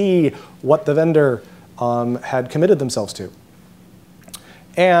and see what the vendor had committed themselves to.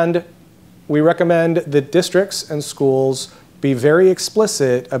 And we recommend that districts and schools be very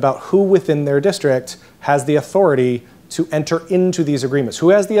explicit about who within their district has the authority to enter into these agreements. Who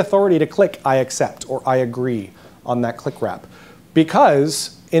has the authority to click I accept or I agree on that click wrap?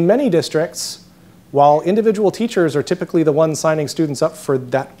 Because in many districts, while individual teachers are typically the ones signing students up for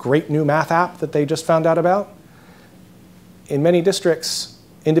that great new math app that they just found out about, in many districts,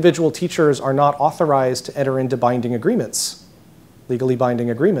 individual teachers are not authorized to enter into binding agreements, legally binding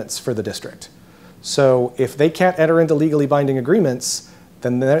agreements for the district. So if they can't enter into legally binding agreements,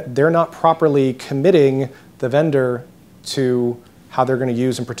 then they're not properly committing the vendor to how they're going to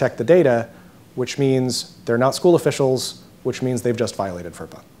use and protect the data, which means they're not school officials, which means they've just violated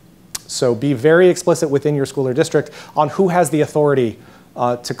FERPA. So be very explicit within your school or district on who has the authority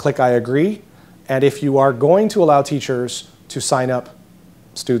to click I agree. And if you are going to allow teachers to sign up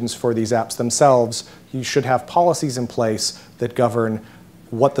students for these apps themselves, you should have policies in place that govern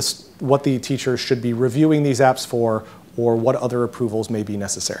what the teachers should be reviewing these apps for or what other approvals may be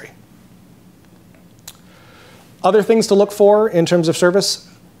necessary. Other things to look for in terms of service,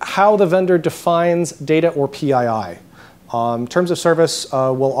 how the vendor defines data or PII. Terms of service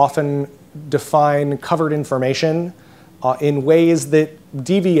will often define covered information in ways that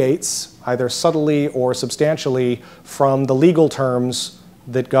deviates, either subtly or substantially, from the legal terms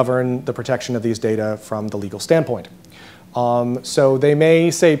that govern the protection of these data from the legal standpoint. So they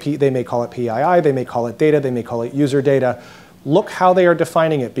may say, they may call it PII, they may call it data, they may call it user data. Look how they are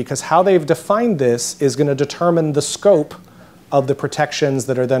defining it, because how they've defined this is going to determine the scope of the protections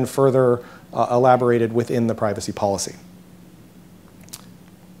that are then further elaborated within the privacy policy.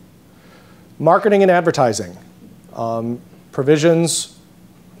 Marketing and advertising. Provisions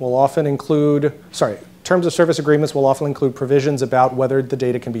will often include, terms of service agreements will often include provisions about whether the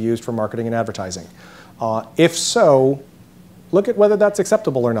data can be used for marketing and advertising. If so, look at whether that's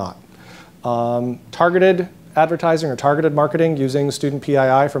acceptable or not. Targeted advertising or targeted marketing using student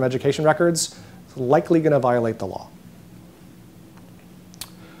PII from education records is likely going to violate the law.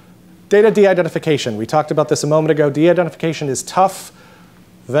 Data de-identification. We talked about this a moment ago. De-identification is tough.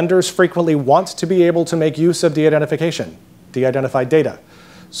 Vendors frequently want to be able to make use of de-identification, de-identified data.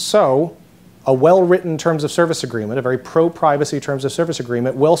 So a well-written terms of service agreement, a very pro-privacy terms of service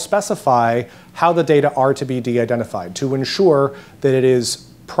agreement, will specify how the data are to be de-identified to ensure that it is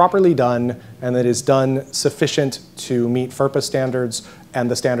properly done and that it is done sufficient to meet FERPA standards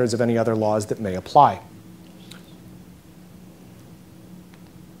and the standards of any other laws that may apply.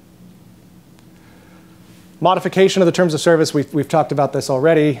 Modification of the terms of service, we've talked about this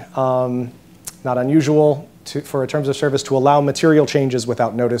already. Not unusual for a terms of service to allow material changes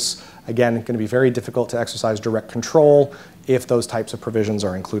without notice. Again, going to be very difficult to exercise direct control if those types of provisions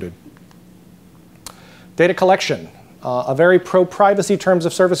are included. Data collection. A very pro-privacy terms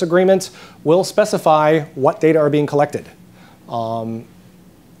of service agreement will specify what data are being collected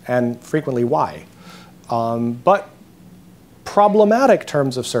and frequently why. But problematic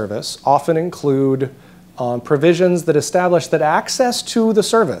terms of service often include provisions that establish that access to the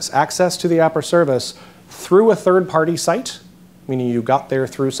service, access to the app or service through a third-party site, meaning you got there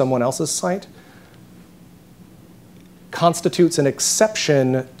through someone else's site, constitutes an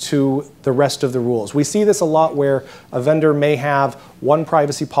exception to the rest of the rules. We see this a lot where a vendor may have one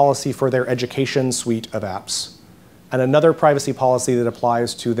privacy policy for their education suite of apps and another privacy policy that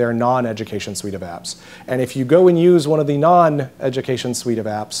applies to their non-education suite of apps. And if you go and use one of the non-education suite of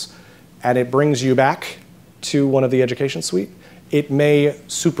apps and it brings you back to one of the education suite, it may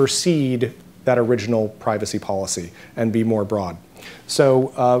supersede that original privacy policy and be more broad.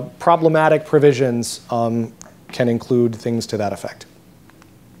 So problematic provisions can include things to that effect.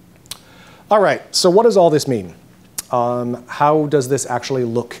 All right, so what does all this mean? How does this actually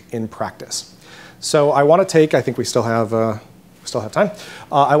look in practice? So I want to take, I think we still have time.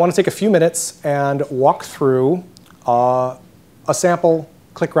 I want to take a few minutes and walk through a sample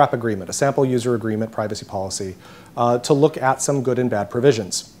click wrap agreement, a sample user agreement privacy policy to look at some good and bad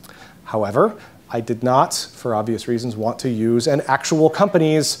provisions. However, I did not, for obvious reasons, want to use an actual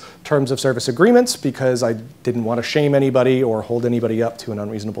company's terms of service agreements because I didn't want to shame anybody or hold anybody up to an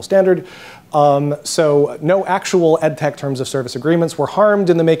unreasonable standard. So no actual EdTech terms of service agreements were harmed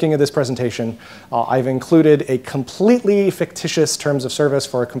in the making of this presentation. I've included a completely fictitious terms of service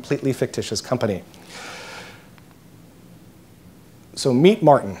for a completely fictitious company. So meet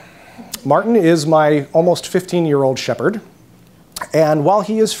Martin. Martin is my almost 15-year-old shepherd. And while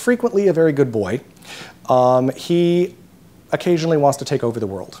he is frequently a very good boy, he occasionally wants to take over the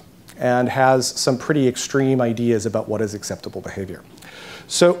world and has some pretty extreme ideas about what is acceptable behavior.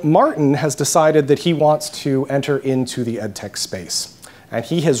 So Martin has decided that he wants to enter into the EdTech space. And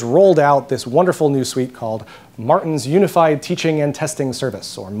he has rolled out this wonderful new suite called Martin's Unified Teaching and Testing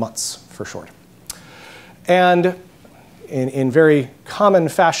Service, or MUTS for short. And in very common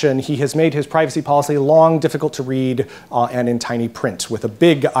fashion, he has made his privacy policy long, difficult to read, and in tiny print with a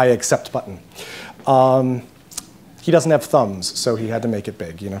big I accept button. He doesn't have thumbs, so he had to make it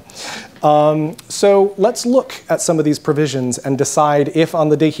big, you know. So let's look at some of these provisions and decide if on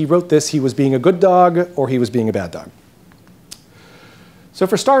the day he wrote this, he was being a good dog or he was being a bad dog. So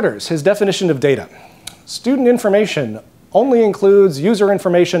for starters, his definition of data. Student information only includes user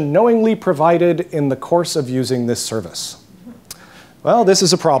information knowingly provided in the course of using this service. Well, this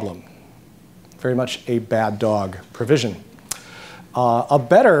is a problem. Very much a bad dog provision. A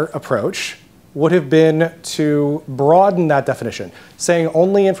better approach would have been to broaden that definition, saying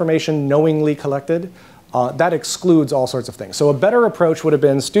only information knowingly collected. That excludes all sorts of things. So a better approach would have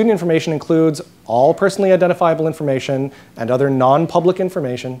been student information includes all personally identifiable information and other non-public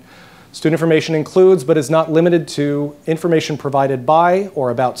information. Student information includes, but is not limited to, information provided by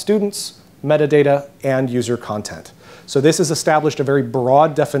or about students, metadata, and user content. So this has established a very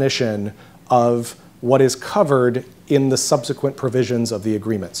broad definition of what is covered in the subsequent provisions of the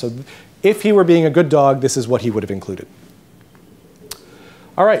agreement. So if he were being a good dog, this is what he would have included.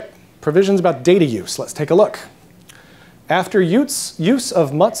 All right, provisions about data use. Let's take a look. After use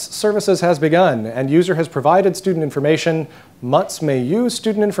of MUTS services has begun and user has provided student information, MUTS may use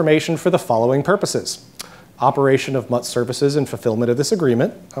student information for the following purposes. Operation of MUTS services in fulfillment of this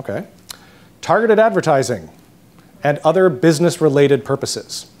agreement. Okay. Targeted advertising and other business-related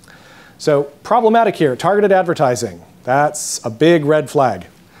purposes. So problematic here, targeted advertising. That's a big red flag.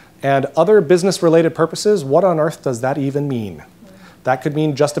 And other business-related purposes, what on earth does that even mean? That could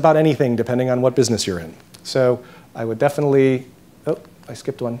mean just about anything depending on what business you're in. So I would definitely, oh, I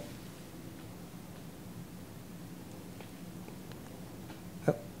skipped one.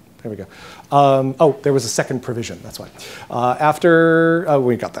 Oh, there we go. Oh, there was a second provision, that's why.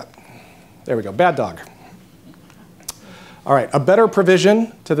 We got that. There we go, bad dog. All right, a better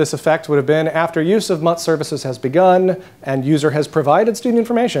provision to this effect would have been after use of MUTS services has begun and user has provided student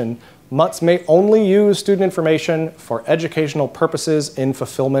information, MUTS may only use student information for educational purposes in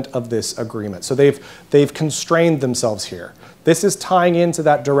fulfillment of this agreement. So they've constrained themselves here. This is tying into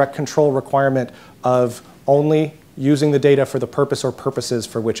that direct control requirement of only using the data for the purpose or purposes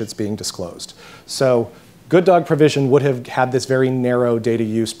for which it's being disclosed. So good dog provision would have had this very narrow data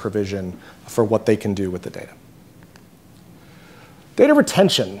use provision for what they can do with the data. Data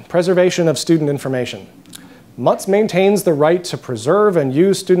retention, preservation of student information. MUTS maintains the right to preserve and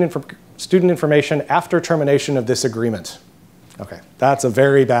use student information after termination of this agreement. Okay, that's a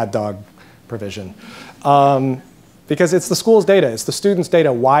very bad dog provision. Because it's the school's data, it's the student's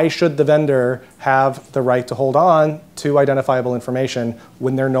data. Why should the vendor have the right to hold on to identifiable information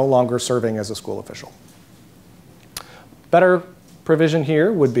when they're no longer serving as a school official? Better provision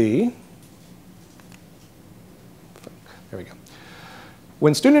here would be, there we go.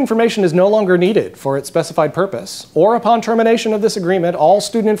 When student information is no longer needed for its specified purpose, or upon termination of this agreement, all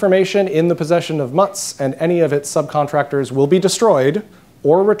student information in the possession of MUTS and any of its subcontractors will be destroyed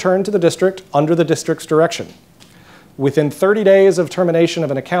or returned to the district under the district's direction. Within 30 days of termination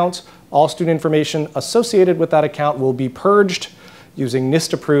of an account, all student information associated with that account will be purged using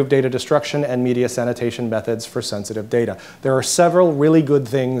NIST-approved data destruction and media sanitation methods for sensitive data. There are several really good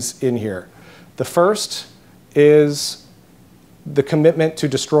things in here. The first is the commitment to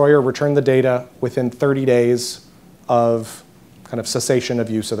destroy or return the data within 30 days of kind of cessation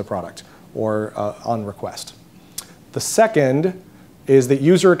of use of the product or on request. The second is that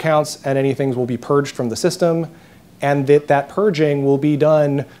user accounts and anything will be purged from the system, and that purging will be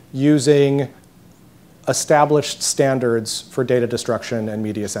done using established standards for data destruction and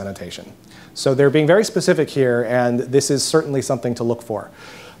media sanitation. So they're being very specific here, and this is certainly something to look for.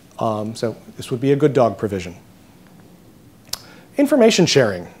 So this would be a good dog provision. Information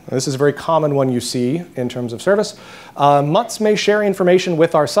sharing. This is a very common one you see in terms of service. MUTs may share information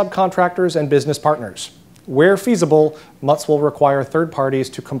with our subcontractors and business partners. Where feasible, MUTs will require third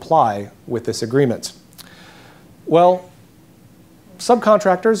parties to comply with this agreement. Well,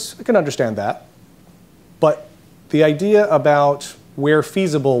 subcontractors, I can understand that, but the idea about where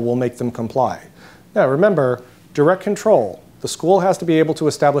feasible will make them comply. Now remember, direct control. The school has to be able to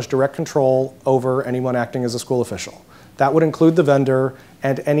establish direct control over anyone acting as a school official. That would include the vendor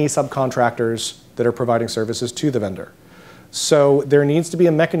and any subcontractors that are providing services to the vendor. So there needs to be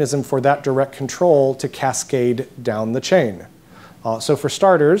a mechanism for that direct control to cascade down the chain. So for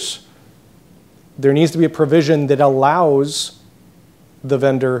starters, there needs to be a provision that allows the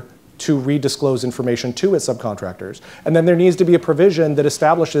vendor to redisclose information to its subcontractors. And then there needs to be a provision that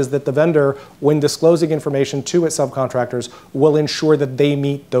establishes that the vendor, when disclosing information to its subcontractors, will ensure that they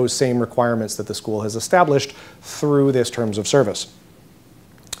meet those same requirements that the school has established through this terms of service.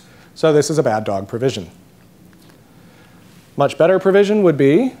 So this is a bad dog provision. Much better provision would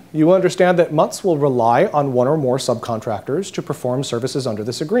be, you understand that MUTs will rely on one or more subcontractors to perform services under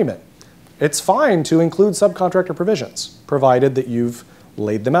this agreement. It's fine to include subcontractor provisions, provided that you've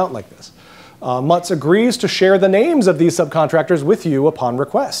laid them out like this. MUTs agrees to share the names of these subcontractors with you upon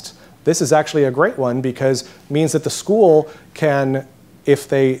request. This is actually a great one because it means that the school can, if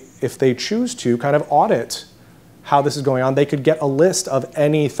they choose to, kind of audit how this is going on. They could get a list of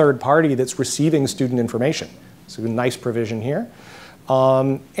any third party that's receiving student information. So a nice provision here.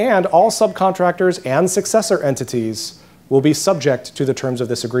 And all subcontractors and successor entities will be subject to the terms of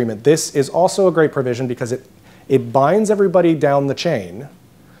this agreement. This is also a great provision because it binds everybody down the chain,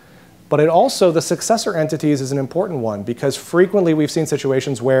 but it also, the successor entities is an important one because frequently we've seen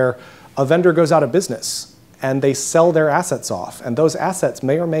situations where a vendor goes out of business and they sell their assets off, and those assets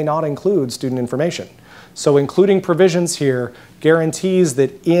may or may not include student information. So including provisions here guarantees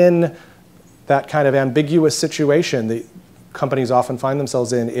that in that kind of ambiguous situation that companies often find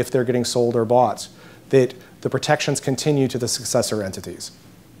themselves in if they're getting sold or bought, that the protections continue to the successor entities.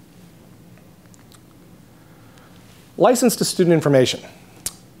 License to student information.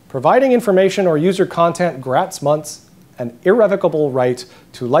 Providing information or user content grants MUTs an irrevocable right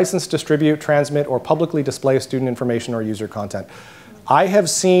to license, distribute, transmit, or publicly display student information or user content. I have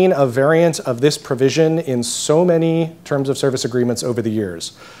seen a variant of this provision in so many terms of service agreements over the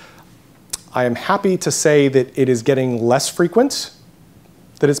years. I am happy to say that it is getting less frequent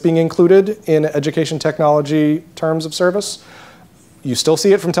that it's being included in education technology terms of service. You still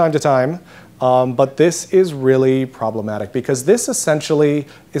see it from time to time. But this is really problematic because this essentially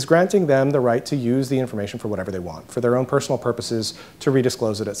is granting them the right to use the information for whatever they want, for their own personal purposes, to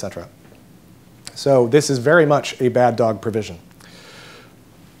redisclose it, etc. So this is very much a bad dog provision.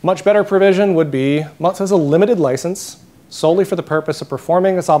 Much better provision would be MUTs has a limited license solely for the purpose of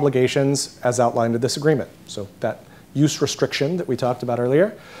performing its obligations as outlined in this agreement. So that use restriction that we talked about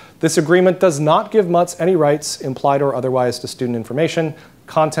earlier. This agreement does not give MUTs any rights, implied or otherwise, to student information,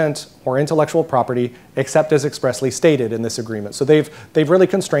 content, or intellectual property, except as expressly stated in this agreement. So they've really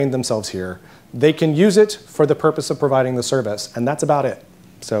constrained themselves here. They can use it for the purpose of providing the service, and that's about it.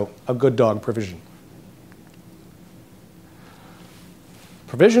 So a good dog provision.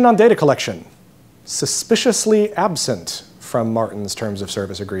 Provision on data collection. Suspiciously absent from Martin's terms of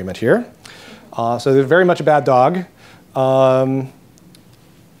service agreement here. So they're very much a bad dog.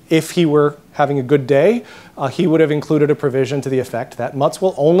 If he were having a good day, he would have included a provision to the effect that MUTs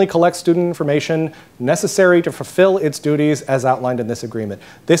will only collect student information necessary to fulfill its duties as outlined in this agreement.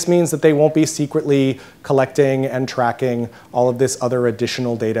 This means that they won't be secretly collecting and tracking all of this other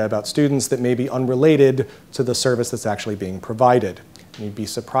additional data about students that may be unrelated to the service that's actually being provided. And you'd be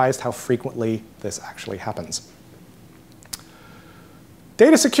surprised how frequently this actually happens.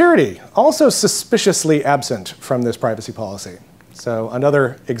 Data security, also suspiciously absent from this privacy policy. So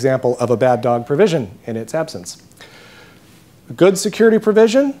another example of a bad dog provision in its absence. A good security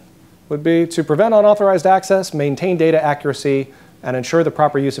provision would be to prevent unauthorized access, maintain data accuracy, and ensure the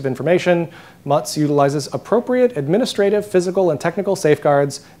proper use of information. MUTs utilizes appropriate administrative, physical, and technical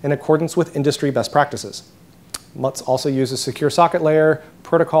safeguards in accordance with industry best practices. MUTs also uses secure socket layer,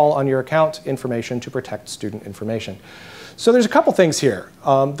 protocol on your account information to protect student information. So there's a couple things here.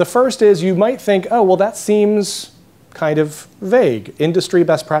 The first is you might think, oh, well, that seems kind of vague. Industry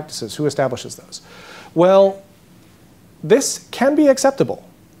best practices, who establishes those? Well, this can be acceptable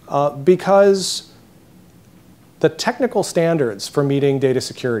because the technical standards for meeting data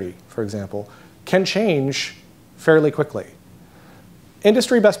security, for example, can change fairly quickly.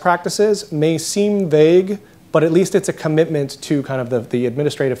 Industry best practices may seem vague, but at least it's a commitment to kind of the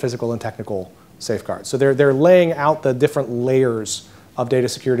administrative, physical, and technical safeguards. So they're laying out the different layers of data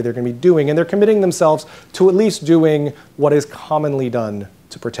security they're going to be doing, and they're committing themselves to at least doing what is commonly done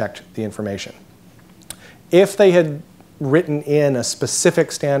to protect the information. If they had written in a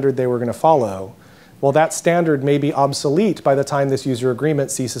specific standard they were going to follow, well, that standard may be obsolete by the time this user agreement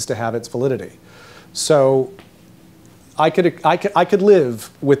ceases to have its validity. So I could live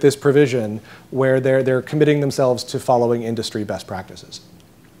with this provision where they're committing themselves to following industry best practices.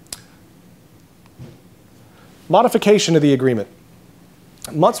 Modification of the agreement.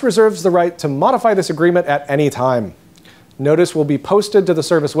 MUTS reserves the right to modify this agreement at any time. Notice will be posted to the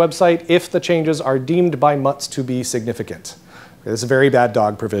service website if the changes are deemed by MUTS to be significant. This is a very bad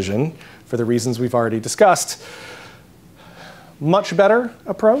dog provision for the reasons we've already discussed. Much better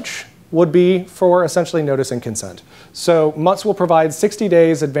approach would be for essentially notice and consent. So MUTS will provide 60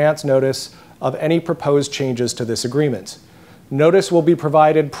 days advance notice of any proposed changes to this agreement. Notice will be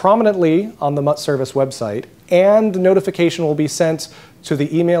provided prominently on the MUTS service website, and notification will be sent to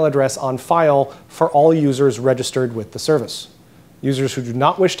the email address on file for all users registered with the service. Users who do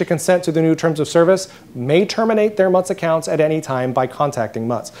not wish to consent to the new terms of service may terminate their MUTS accounts at any time by contacting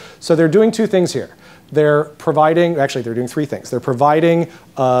MUTS. So they're doing two things here. They're providing, actually they're doing three things. They're providing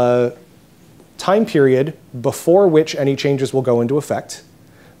a time period before which any changes will go into effect.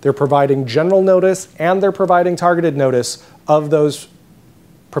 They're providing general notice, and they're providing targeted notice of those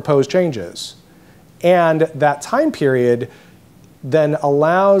proposed changes. And that time period then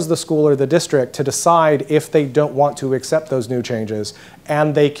allows the school or the district to decide if they don't want to accept those new changes,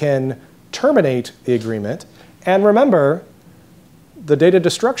 and they can terminate the agreement. And remember, the data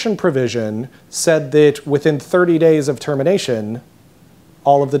destruction provision said that within 30 days of termination,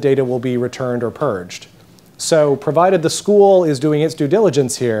 all of the data will be returned or purged. So provided the school is doing its due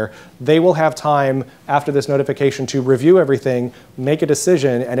diligence here, they will have time after this notification to review everything, make a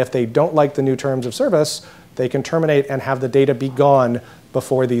decision, and if they don't like the new terms of service, they can terminate and have the data be gone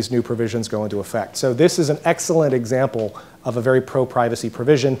before these new provisions go into effect. So this is an excellent example of a very pro-privacy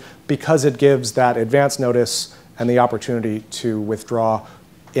provision because it gives that advance notice and the opportunity to withdraw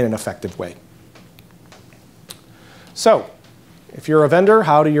in an effective way. So if you're a vendor,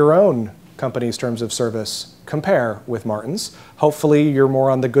 how do your own company's terms of service compare with Martin's? Hopefully you're more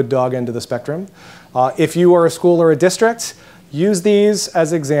on the good dog end of the spectrum. If you are a school or a district, use these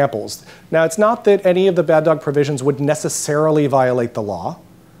as examples. Now, it's not that any of the bad dog provisions would necessarily violate the law,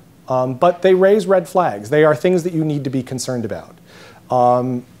 but they raise red flags. They are things that you need to be concerned about.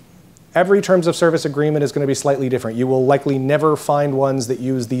 Every terms of service agreement is going to be slightly different. You will likely never find ones that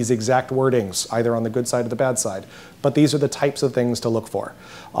use these exact wordings, either on the good side or the bad side. But these are the types of things to look for.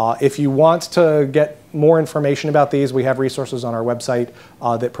 If you want to get more information about these, we have resources on our website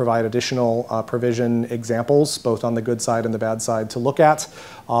that provide additional provision examples, both on the good side and the bad side to look at.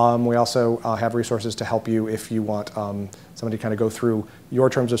 We also have resources to help you if you want somebody to kind of go through your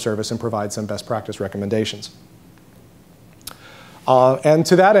terms of service and provide some best practice recommendations. And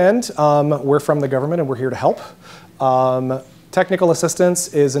to that end, we're from the government and we're here to help. Technical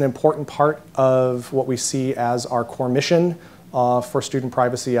assistance is an important part of what we see as our core mission for student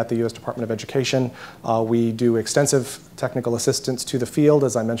privacy at the U.S. Department of Education. We do extensive technical assistance to the field,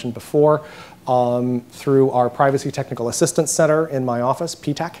 as I mentioned before, through our Privacy Technical Assistance Center in my office,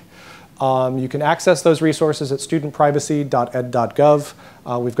 PTAC. You can access those resources at studentprivacy.ed.gov.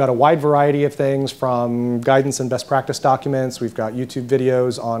 We've got a wide variety of things from guidance and best practice documents. We've got YouTube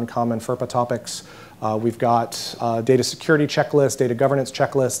videos on common FERPA topics. We've got data security checklists, data governance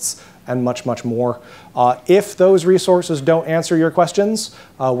checklists, and much, much more. If those resources don't answer your questions,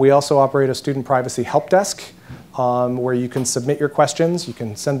 we also operate a student privacy help desk where you can submit your questions. You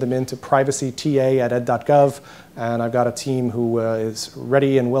can send them in to privacyta@ed.gov, and I've got a team who is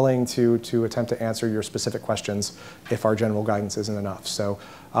ready and willing to attempt to answer your specific questions if our general guidance isn't enough. So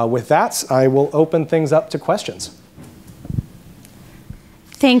with that, I will open things up to questions.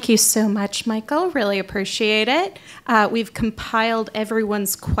 Thank you so much, Michael. Really appreciate it. We've compiled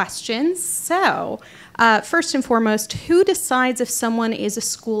everyone's questions. So first and foremost, who decides if someone is a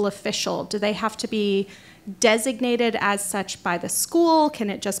school official? Do they have to be designated as such by the school? Can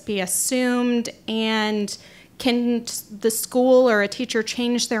it just be assumed? And can the school or a teacher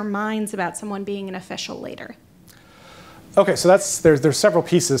change their minds about someone being an official later? Okay, so there's several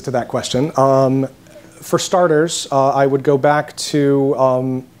pieces to that question. For starters, I would go back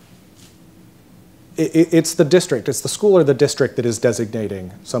to it's the district, it's the school or the district that is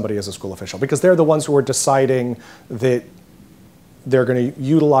designating somebody as a school official, because they're the ones who are deciding that they're going to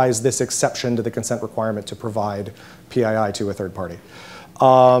utilize this exception to the consent requirement to provide PII to a third party.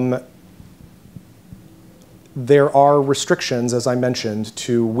 there are restrictions, as I mentioned,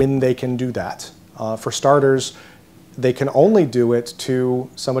 to when they can do that. For starters, they can only do it to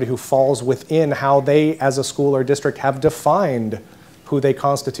somebody who falls within how they, as a school or district, have defined who they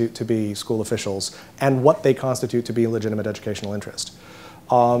constitute to be school officials and what they constitute to be legitimate educational interest.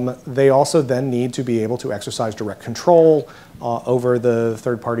 They also then need to be able to exercise direct control over the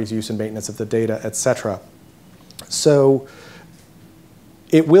third party's use and maintenance of the data, etc. So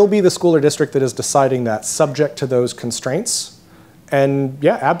it will be the school or district that is deciding that, subject to those constraints. And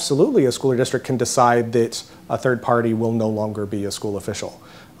yeah, absolutely, a school or district can decide that a third party will no longer be a school official.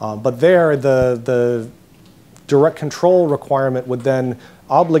 But there, the direct control requirement would then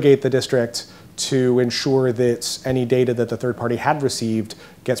obligate the district to ensure that any data that the third party had received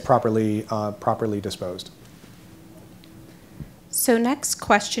gets properly disposed. So next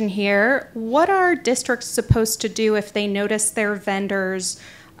question here, what are districts supposed to do if they notice their vendors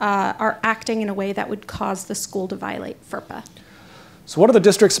are acting in a way that would cause the school to violate FERPA? So what are the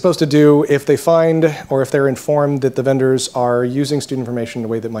districts supposed to do if they find or if they're informed that the vendors are using student information in a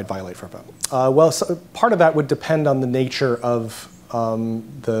way that might violate FERPA? Well, so part of that would depend on the nature of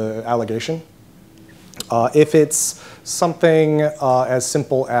the allegation. If it's something as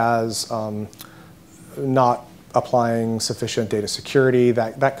simple as not applying sufficient data security,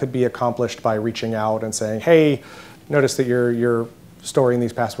 that could be accomplished by reaching out and saying, hey, notice that you're storing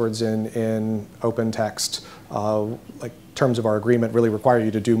these passwords in open text. Like terms of our agreement really require you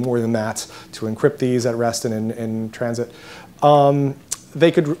to do more than that to encrypt these at rest and in transit.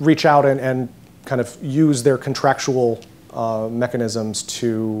 They could reach out and kind of use their contractual mechanisms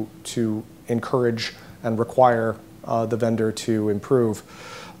to encourage and require the vendor to improve.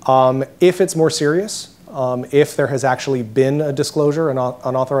 If it's more serious, if there has actually been a disclosure, an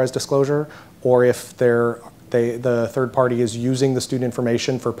unauthorized disclosure, or if the third party is using the student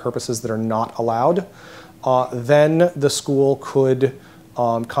information for purposes that are not allowed, then the school could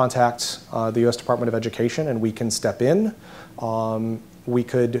contact the U.S. Department of Education and we can step in. We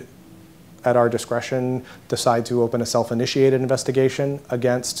could, at our discretion, decide to open a self-initiated investigation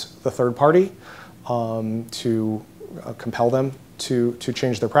against the third party to compel them to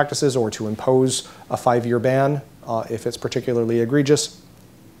change their practices or to impose a 5-year ban if it's particularly egregious.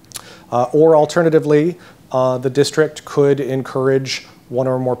 Or alternatively, the district could encourage one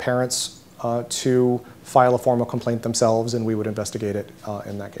or more parents to file a formal complaint themselves, and we would investigate it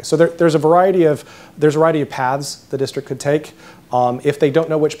in that case. So there's a variety of paths the district could take. If they don't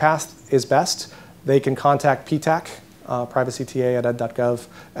know which path is best, they can contact PTAC, privacyta@ed.gov,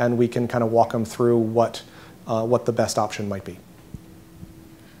 and we can kind of walk them through what the best option might be.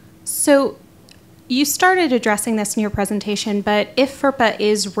 So you started addressing this in your presentation, but if FERPA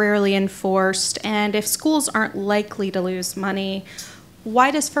is rarely enforced and if schools aren't likely to lose money,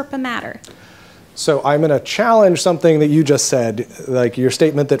 why does FERPA matter? So I'm going to challenge something that you just said, like your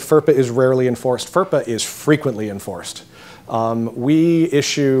statement that FERPA is rarely enforced. FERPA is frequently enforced. We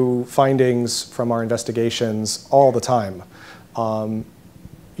issue findings from our investigations all the time.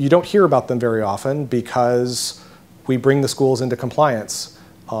 You don't hear about them very often because we bring the schools into compliance.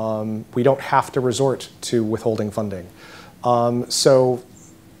 We don't have to resort to withholding funding. So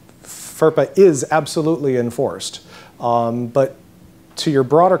FERPA is absolutely enforced. But to your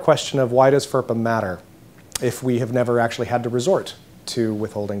broader question of why does FERPA matter if we have never actually had to resort to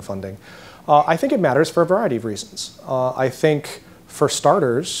withholding funding, I think it matters for a variety of reasons. I think for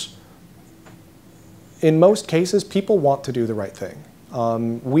starters, in most cases, people want to do the right thing.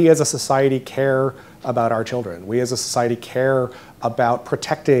 We as a society care about our children. We as a society care about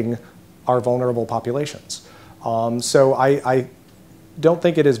protecting our vulnerable populations. So I don't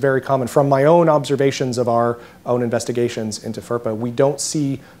think it is very common. From my own observations of our own investigations into FERPA, we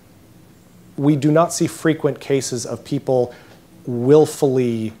do not see frequent cases of people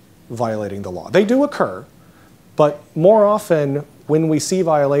willfully violating the law. They do occur, but more often when we see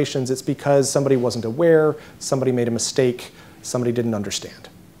violations, it's because somebody wasn't aware, somebody made a mistake, somebody didn't understand.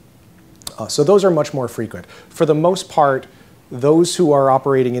 So those are much more frequent. For the most part, those who are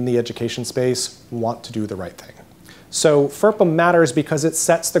operating in the education space want to do the right thing. So FERPA matters because it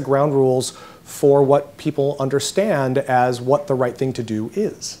sets the ground rules for what people understand as what the right thing to do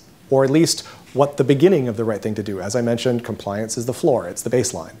is, or at least what the beginning of the right thing to do. As I mentioned, compliance is the floor, it's the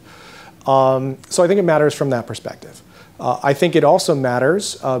baseline. So I think it matters from that perspective. I think it also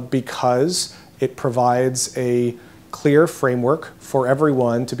matters because it provides a clear framework for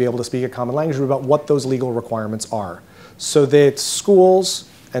everyone to be able to speak a common language about what those legal requirements are, so that schools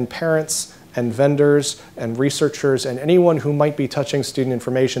and parents and vendors and researchers and anyone who might be touching student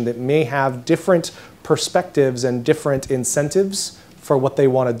information that may have different perspectives and different incentives for what they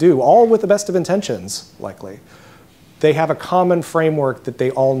want to do, all with the best of intentions, likely. They have a common framework that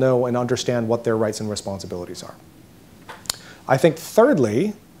they all know and understand what their rights and responsibilities are. I think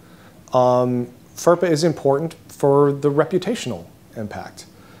thirdly, FERPA is important for the reputational impact.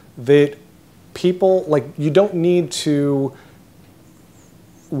 That people, like, you don't need to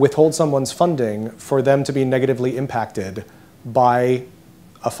withhold someone's funding for them to be negatively impacted by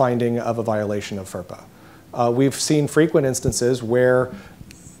a finding of a violation of FERPA. We've seen frequent instances where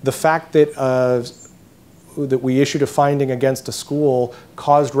the fact that, that we issued a finding against a school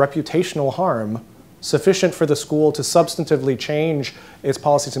caused reputational harm sufficient for the school to substantively change its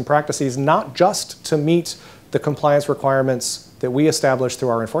policies and practices, not just to meet the compliance requirements that we established through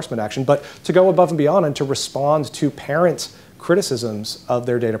our enforcement action, but to go above and beyond and to respond to parent criticisms of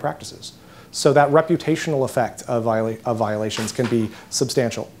their data practices. So that reputational effect of violations can be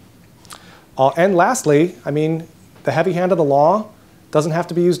substantial. And lastly, I mean, the heavy hand of the law doesn't have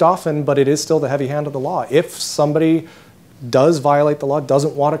to be used often, but it is still the heavy hand of the law. If somebody does violate the law,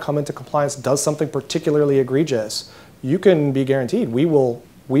 doesn't want to come into compliance, does something particularly egregious, you can be guaranteed we will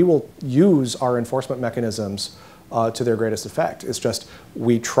use our enforcement mechanisms to their greatest effect. It's just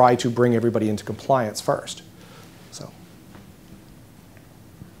we try to bring everybody into compliance first. So,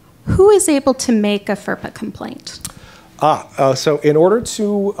 who is able to make a FERPA complaint? So in order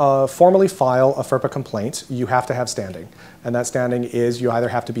to formally file a FERPA complaint, you have to have standing. And that standing is you either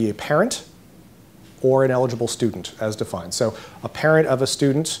have to be a parent or an eligible student as defined. So a parent of a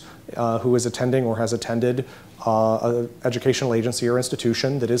student who is attending or has attended an educational agency or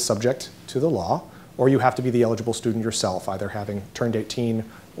institution that is subject to the law, or you have to be the eligible student yourself, either having turned 18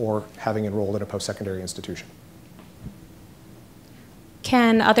 or having enrolled in a post-secondary institution.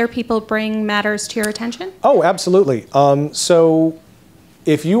 Can other people bring matters to your attention? Oh, absolutely. So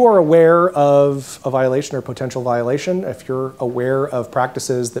if you are aware of a violation or potential violation, if you're aware of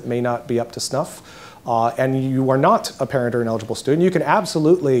practices that may not be up to snuff, and you are not a parent or an eligible student, you can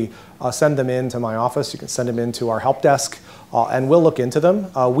absolutely send them in to my office. You can send them into our help desk, and we'll look into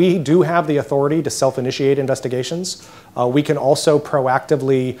them. We do have the authority to self-initiate investigations. We can also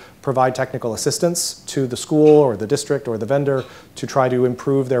proactively provide technical assistance to the school or the district or the vendor to try to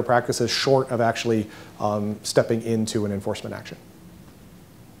improve their practices short of actually stepping into an enforcement action.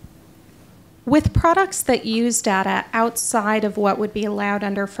 With products that use data outside of what would be allowed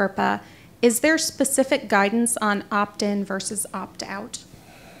under FERPA, is there specific guidance on opt-in versus opt-out?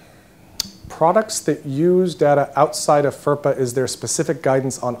 Products that use data outside of FERPA, is there specific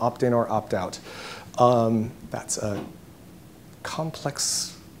guidance on opt-in or opt-out? That's a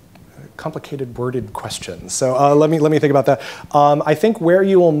complicated worded question. So let me think about that. I think where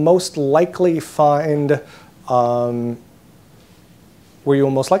you will most likely find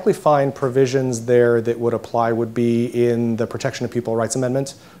provisions there that would apply would be in the Protection of Pupil Rights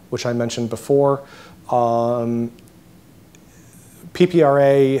Amendment, which I mentioned before.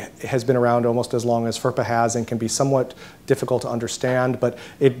 PPRA has been around almost as long as FERPA has and can be somewhat difficult to understand, but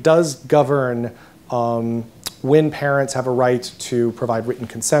it does govern when parents have a right to provide written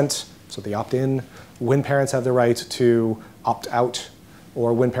consent, so the opt-in, when parents have the right to opt out,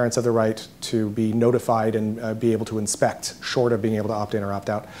 or when parents have the right to be notified and be able to inspect, short of being able to opt in or opt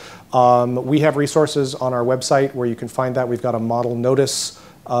out. We have resources on our website where you can find that. We've got a model notice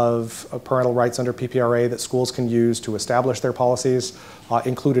of parental rights under PPRA that schools can use to establish their policies.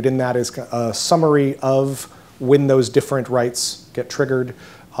 Included in that is a summary of when those different rights get triggered.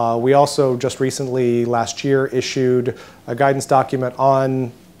 We also just recently, last year, issued a guidance document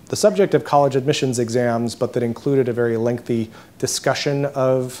on the subject of college admissions exams, but that included a very lengthy discussion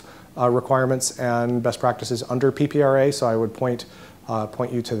of requirements and best practices under PPRA, so I would point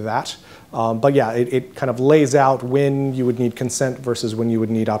you to that. But yeah, it kind of lays out when you would need consent versus when you would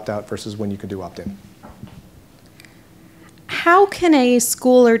need opt-out versus when you could do opt-in. How can a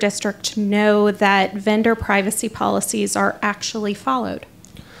school or district know that vendor privacy policies are actually followed?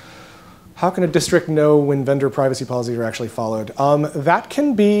 How can a district know when vendor privacy policies are actually followed? That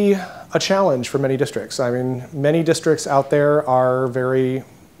can be a challenge for many districts. I mean, many districts out there are very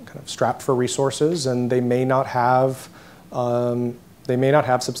kind of strapped for resources, and they may not have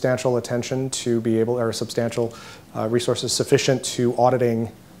substantial attention to be able, or substantial resources sufficient to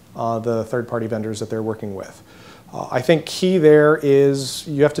auditing the third-party vendors that they're working with. I think key there is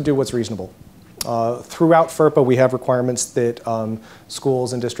you have to do what's reasonable. Throughout FERPA, we have requirements that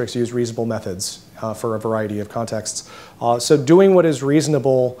schools and districts use reasonable methods for a variety of contexts. So doing what is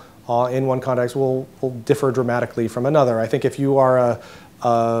reasonable in one context will differ dramatically from another. I think if you are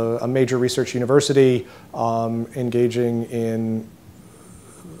a major research university engaging in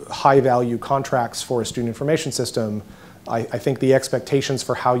high-value contracts for a student information system, I think the expectations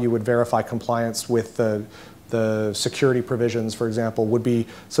for how you would verify compliance with the security provisions, for example, would be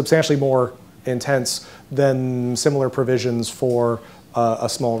substantially more intense than similar provisions for a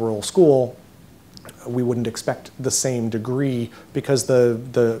small rural school. We wouldn't expect the same degree because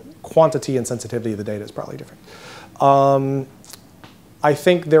the quantity and sensitivity of the data is probably different. I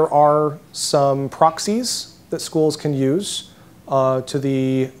think there are some proxies that schools can use to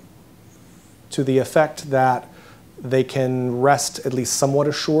the effect that they can rest at least somewhat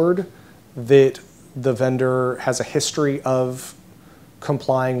assured that the vendor has a history of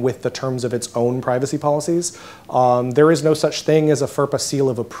complying with the terms of its own privacy policies. There is no such thing as a FERPA seal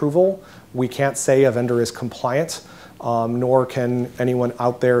of approval. We can't say a vendor is compliant, nor can anyone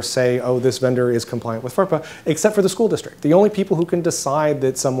out there say, oh, this vendor is compliant with FERPA, except for the school district. The only people who can decide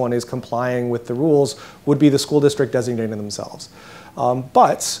that someone is complying with the rules would be the school district designating themselves.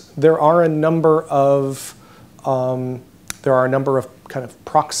 But there are a number of kind of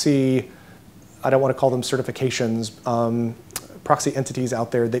proxy, I don't want to call them certifications, proxy entities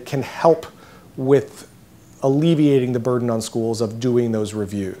out there that can help with alleviating the burden on schools of doing those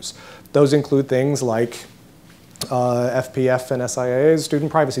reviews. Those include things like FPF and SIA's Student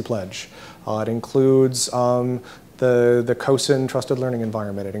Privacy Pledge. It includes the COSIN Trusted Learning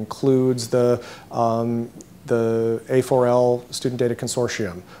Environment. It includes the A4L Student Data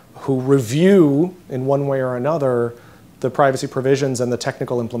Consortium, who review in one way or another the privacy provisions and the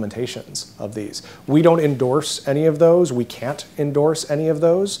technical implementations of these. We don't endorse any of those. We can't endorse any of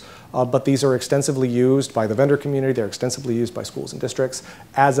those, but these are extensively used by the vendor community. They're extensively used by schools and districts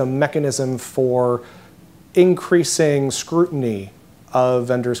as a mechanism for increasing scrutiny of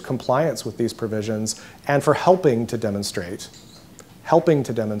vendors' compliance with these provisions and for helping to demonstrate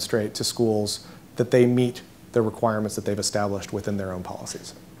to schools that they meet the requirements that they've established within their own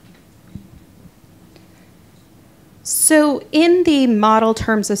policies. So in the model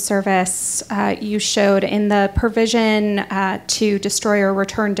terms of service, you showed in the provision to destroy or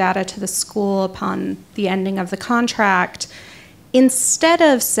return data to the school upon the ending of the contract, instead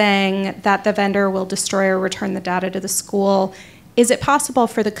of saying that the vendor will destroy or return the data to the school, is it possible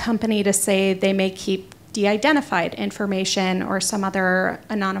for the company to say they may keep de-identified information or some other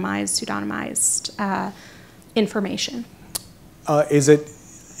anonymized, pseudonymized information? Is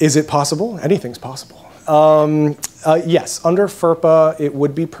it possible? Anything's possible. Yes, under FERPA, it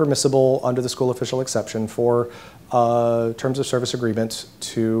would be permissible under the school official exception for terms of service agreement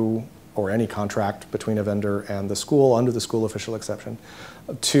to, or any contract between a vendor and the school under the school official exception,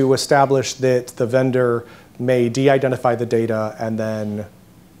 to establish that the vendor may de-identify the data and then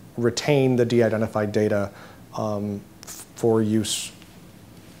retain the de-identified data for use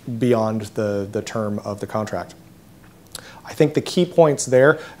beyond the term of the contract. I think the key points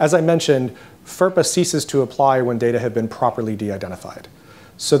there, as I mentioned, FERPA ceases to apply when data have been properly de-identified.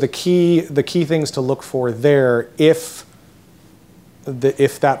 So the key things to look for there, if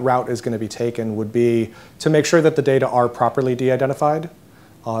that route is going to be taken, would be to make sure that the data are properly de-identified.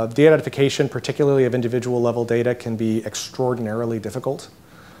 De-identification, particularly of individual level data, can be extraordinarily difficult.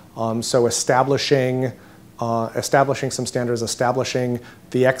 So establishing some standards, establishing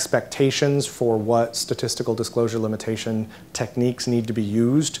the expectations for what statistical disclosure limitation techniques need to be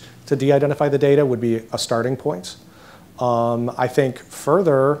used to de-identify the data would be a starting point. I think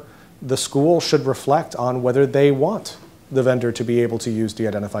further, the school should reflect on whether they want the vendor to be able to use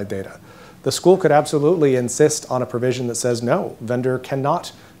de-identified data. The school could absolutely insist on a provision that says, no, vendor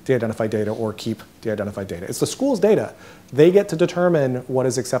cannot de-identify data or keep de-identified data. It's the school's data. They get to determine what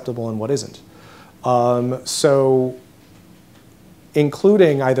is acceptable and what isn't. So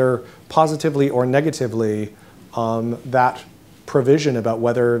including either positively or negatively that provision about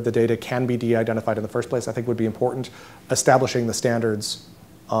whether the data can be de-identified in the first place, I think would be important. Establishing the standards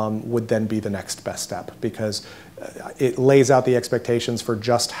would then be the next best step, because it lays out the expectations for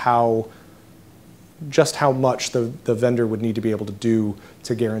just how much the vendor would need to be able to do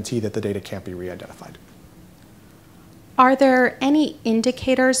to guarantee that the data can't be re-identified. Are there any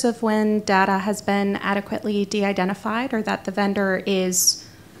indicators of when data has been adequately de-identified, or that the vendor is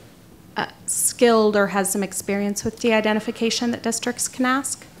skilled or has some experience with de-identification that districts can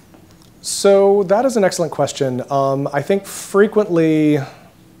ask? So that is an excellent question. I think frequently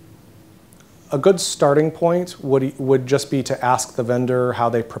a good starting point would just be to ask the vendor how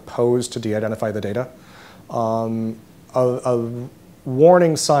they propose to de-identify the data. A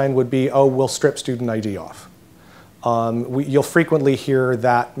warning sign would be, oh, we'll strip student ID off. You'll frequently hear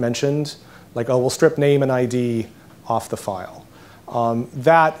that mentioned, like, oh, we'll strip name and ID off the file.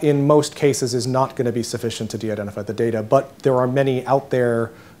 That, in most cases, is not going to be sufficient to de-identify the data, but there are many out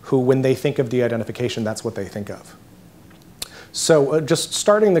there who, when they think of de-identification, that's what they think of. So just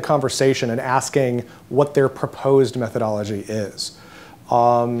starting the conversation and asking what their proposed methodology is.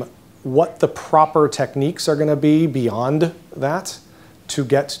 What the proper techniques are going to be beyond that to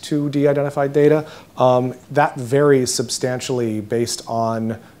get to de-identified data, that varies substantially based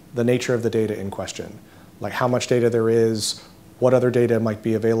on the nature of the data in question. Like how much data there is, what other data might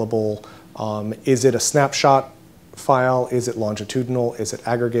be available, is it a snapshot file, is it longitudinal, is it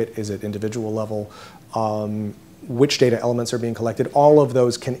aggregate, is it individual level, which data elements are being collected. All of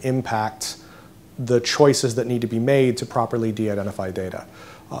those can impact the choices that need to be made to properly de-identify data.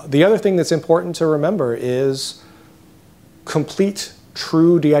 The other thing that's important to remember is complete,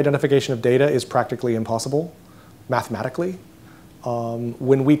 true de-identification of data is practically impossible mathematically.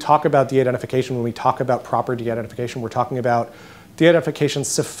 When we talk about de-identification, when we talk about proper de-identification, we're talking about de-identification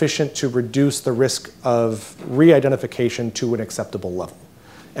sufficient to reduce the risk of re-identification to an acceptable level.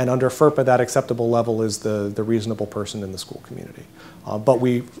 And under FERPA, that acceptable level is the reasonable person in the school community. But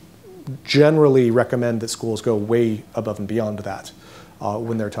we generally recommend that schools go way above and beyond that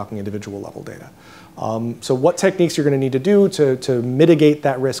when they're talking individual level data. So what techniques you're going to need to do to mitigate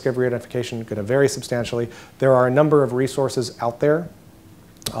that risk of re-identification is going to vary substantially. There are a number of resources out there.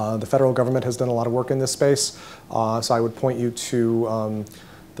 The federal government has done a lot of work in this space. So I would point you to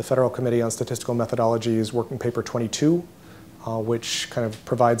the Federal Committee on Statistical Methodology's Working Paper 22, which kind of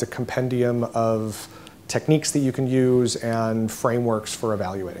provides a compendium of techniques that you can use and frameworks for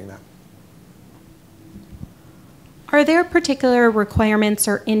evaluating that. Are there particular requirements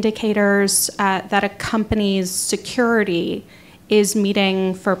or indicators that a company's security is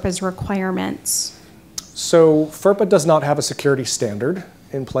meeting FERPA's requirements? So FERPA does not have a security standard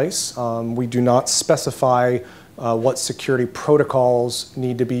in place. We do not specify what security protocols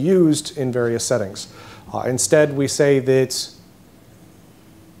need to be used in various settings. Instead, we say that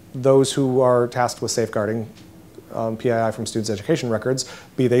those who are tasked with safeguarding PII from students' education records,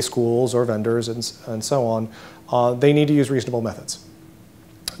 be they schools or vendors and so on, they need to use reasonable methods.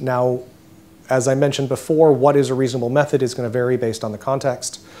 Now, as I mentioned before, what is a reasonable method is going to vary based on the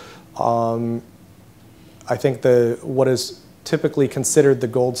context. I think what is typically considered the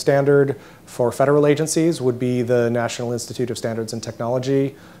gold standard for federal agencies would be the National Institute of Standards and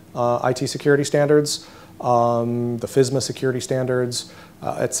Technology IT security standards, the FISMA security standards,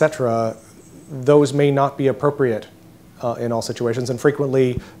 et cetera. Those may not be appropriate in all situations and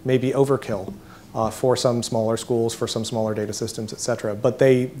frequently may be overkill for some smaller schools, for some smaller data systems, et cetera. But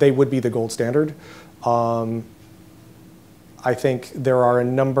they would be the gold standard. I think there are a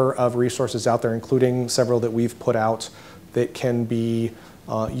number of resources out there, including several that we've put out, that can be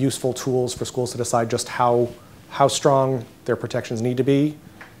useful tools for schools to decide just how strong their protections need to be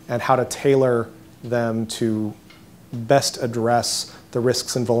and how to tailor them to best address the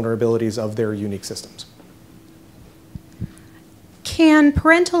risks and vulnerabilities of their unique systems. Can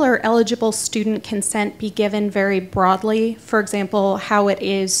parental or eligible student consent be given very broadly? For example, how it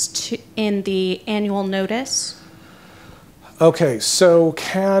is in the annual notice? Okay, so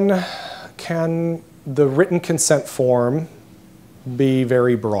can the written consent form be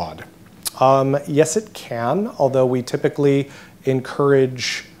very broad? Yes, it can, although we typically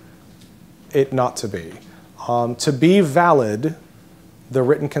encourage it not to be. To be valid, the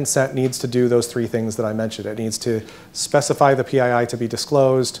written consent needs to do those three things that I mentioned. It needs to specify the PII to be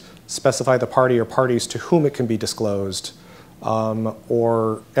disclosed, specify the party or parties to whom it can be disclosed, and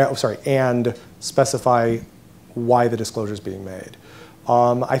specify why the disclosure is being made.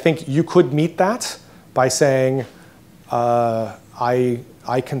 I think you could meet that by saying,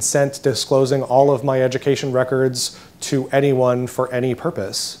 I consent disclosing all of my education records to anyone for any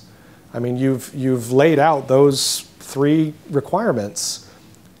purpose. I mean, you've laid out those three requirements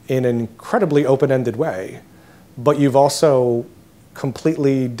in an incredibly open-ended way, but you've also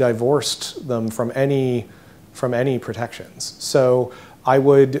completely divorced them from any protections. So I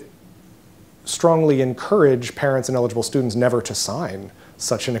would strongly encourage parents and eligible students never to sign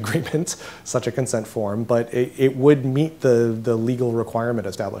such an agreement, such a consent form, but it would meet the legal requirement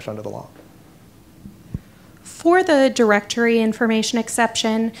established under the law. For the directory information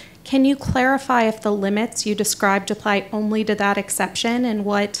exception, can you clarify if the limits you described apply only to that exception and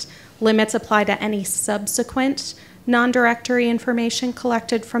what limits apply to any subsequent non-directory information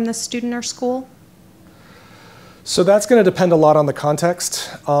collected from the student or school? So that's going to depend a lot on the context.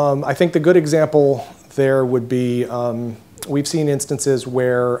 I think the good example there would be, we've seen instances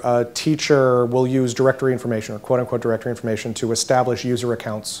where a teacher will use directory information or quote-unquote directory information to establish user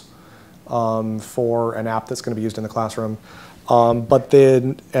accounts for an app that's going to be used in the classroom. So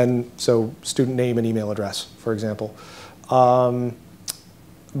student name and email address, for example.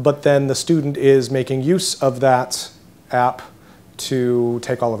 But then the student is making use of that app to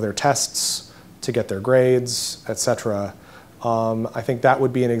take all of their tests, to get their grades, etc. I think that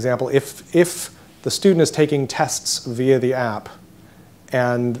would be an example. If the student is taking tests via the app,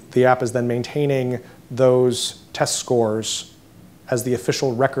 and the app is then maintaining those test scores as the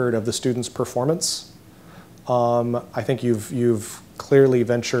official record of the student's performance, I think you've clearly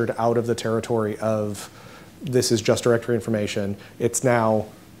ventured out of the territory of this is just directory information. It's now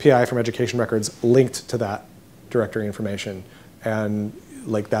PI from education records linked to that directory information, and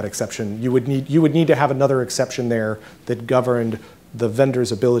like that exception, you would need to have another exception there that governed the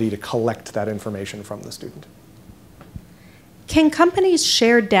vendor's ability to collect that information from the student. Can companies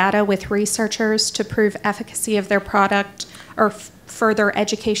share data with researchers to prove efficacy of their product or further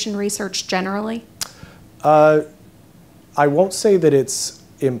education research generally? I won't say that it's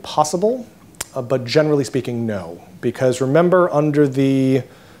impossible, but generally speaking, no. Because remember, under the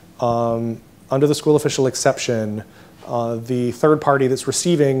school official exception, the third party that's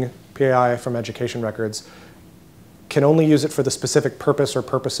receiving PAI from education records can only use it for the specific purpose or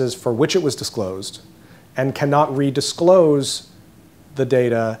purposes for which it was disclosed, and cannot redisclose the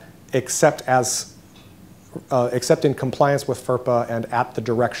data except in compliance with FERPA and at the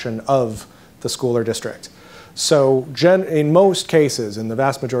direction of the school or district. So in most cases, in the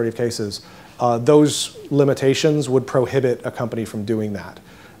vast majority of cases, those limitations would prohibit a company from doing that.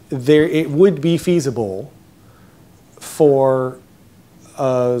 It would be feasible for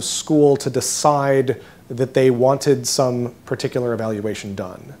a school to decide that they wanted some particular evaluation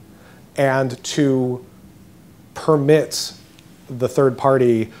done, and to permit the third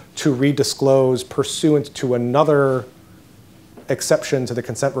party to redisclose pursuant to another exception to the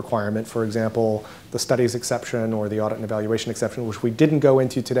consent requirement, for example, the studies exception or the audit and evaluation exception, which we didn't go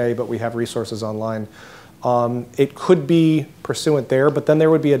into today, but we have resources online. It could be pursuant there, but then there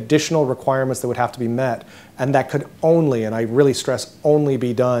would be additional requirements that would have to be met, and that could only, and I really stress, only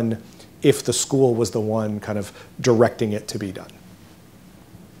be done if the school was the one kind of directing it to be done.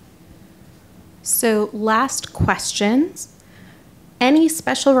 So last questions. Any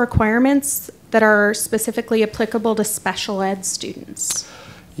special requirements that are specifically applicable to special ed students?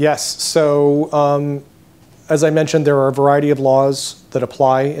 Yes, so as I mentioned, there are a variety of laws that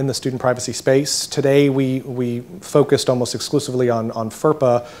apply in the student privacy space. Today we focused almost exclusively on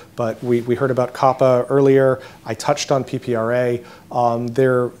FERPA, but we heard about COPPA earlier. I touched on PPRA.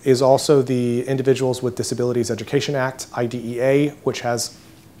 There is also the Individuals with Disabilities Education Act, IDEA, which has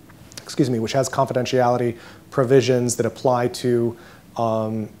confidentiality provisions that apply to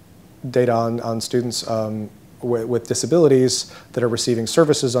data on students with disabilities that are receiving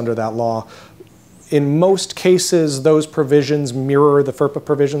services under that law. In most cases, those provisions mirror the FERPA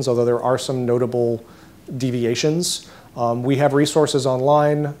provisions, although there are some notable deviations. We have resources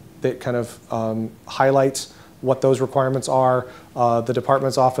online that kind of highlight what those requirements are. The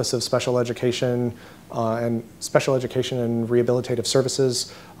Department's Office of Special Education and Rehabilitative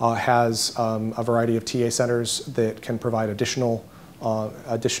Services has a variety of TA centers that can provide additional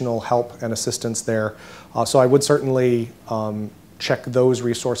help and assistance there. So I would certainly check those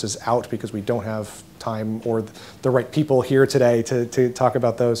resources out, because we don't have time or the right people here today to talk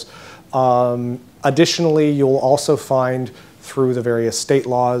about those. Additionally, you'll also find through the various state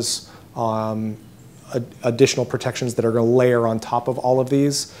laws additional protections that are going to layer on top of all of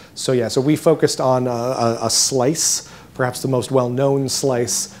these. So yeah, so we focused on a slice, perhaps the most well-known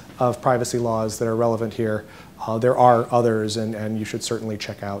slice of privacy laws that are relevant here. There are others, and you should certainly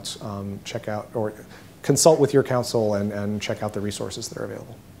check out or consult with your counsel and check out the resources that are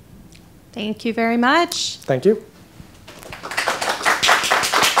available. Thank you very much. Thank you.